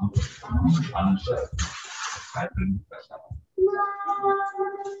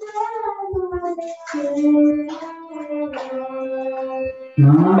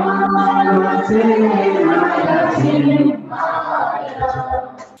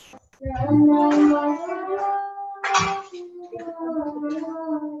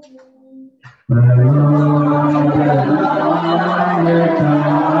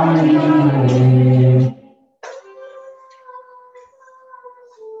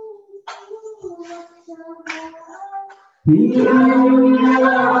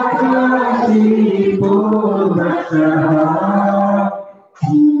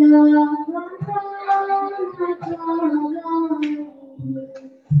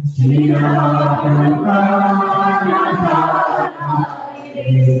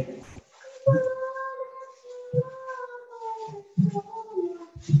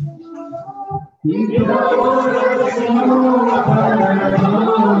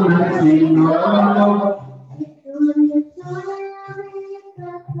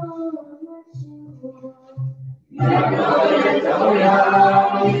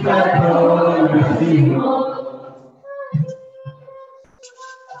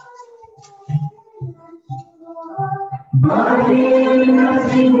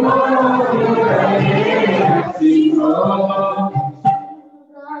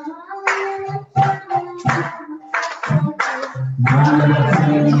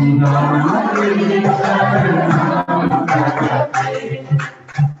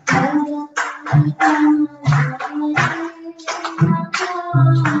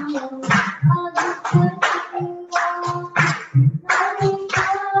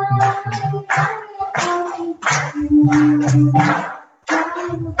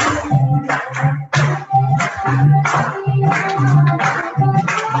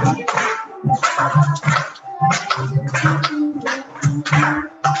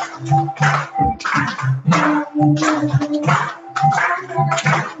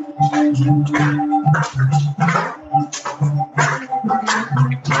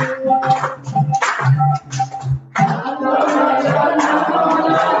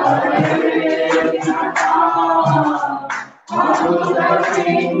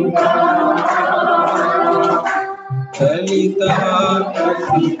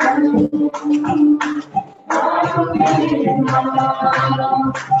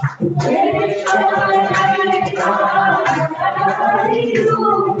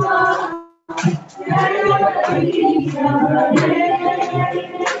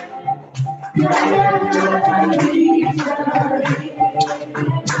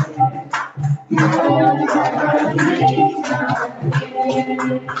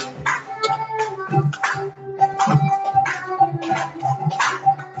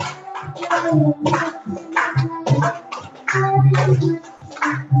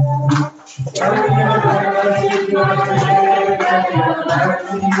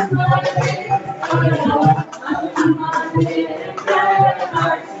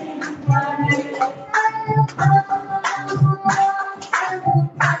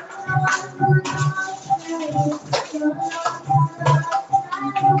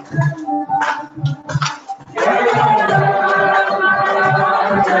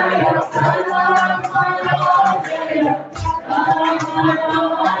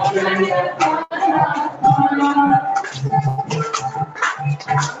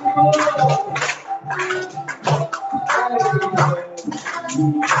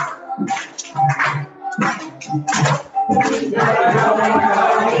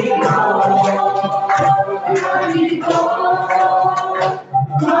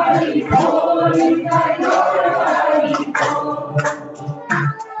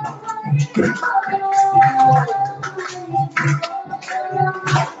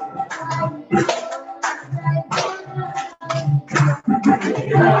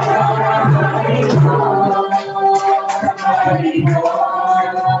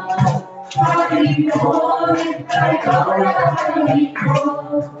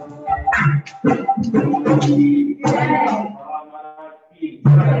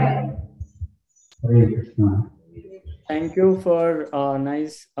 Thank you for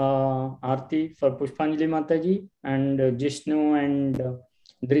nice Aarti for Pushpanjali Mataji and Jishnu and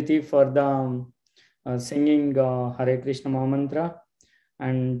Dhriti for the singing Hare Krishna Mahamantra.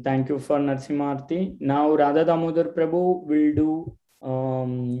 And thank you for Narsimha Aarti. Now Radha Damodar Prabhu will do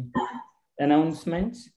announcements.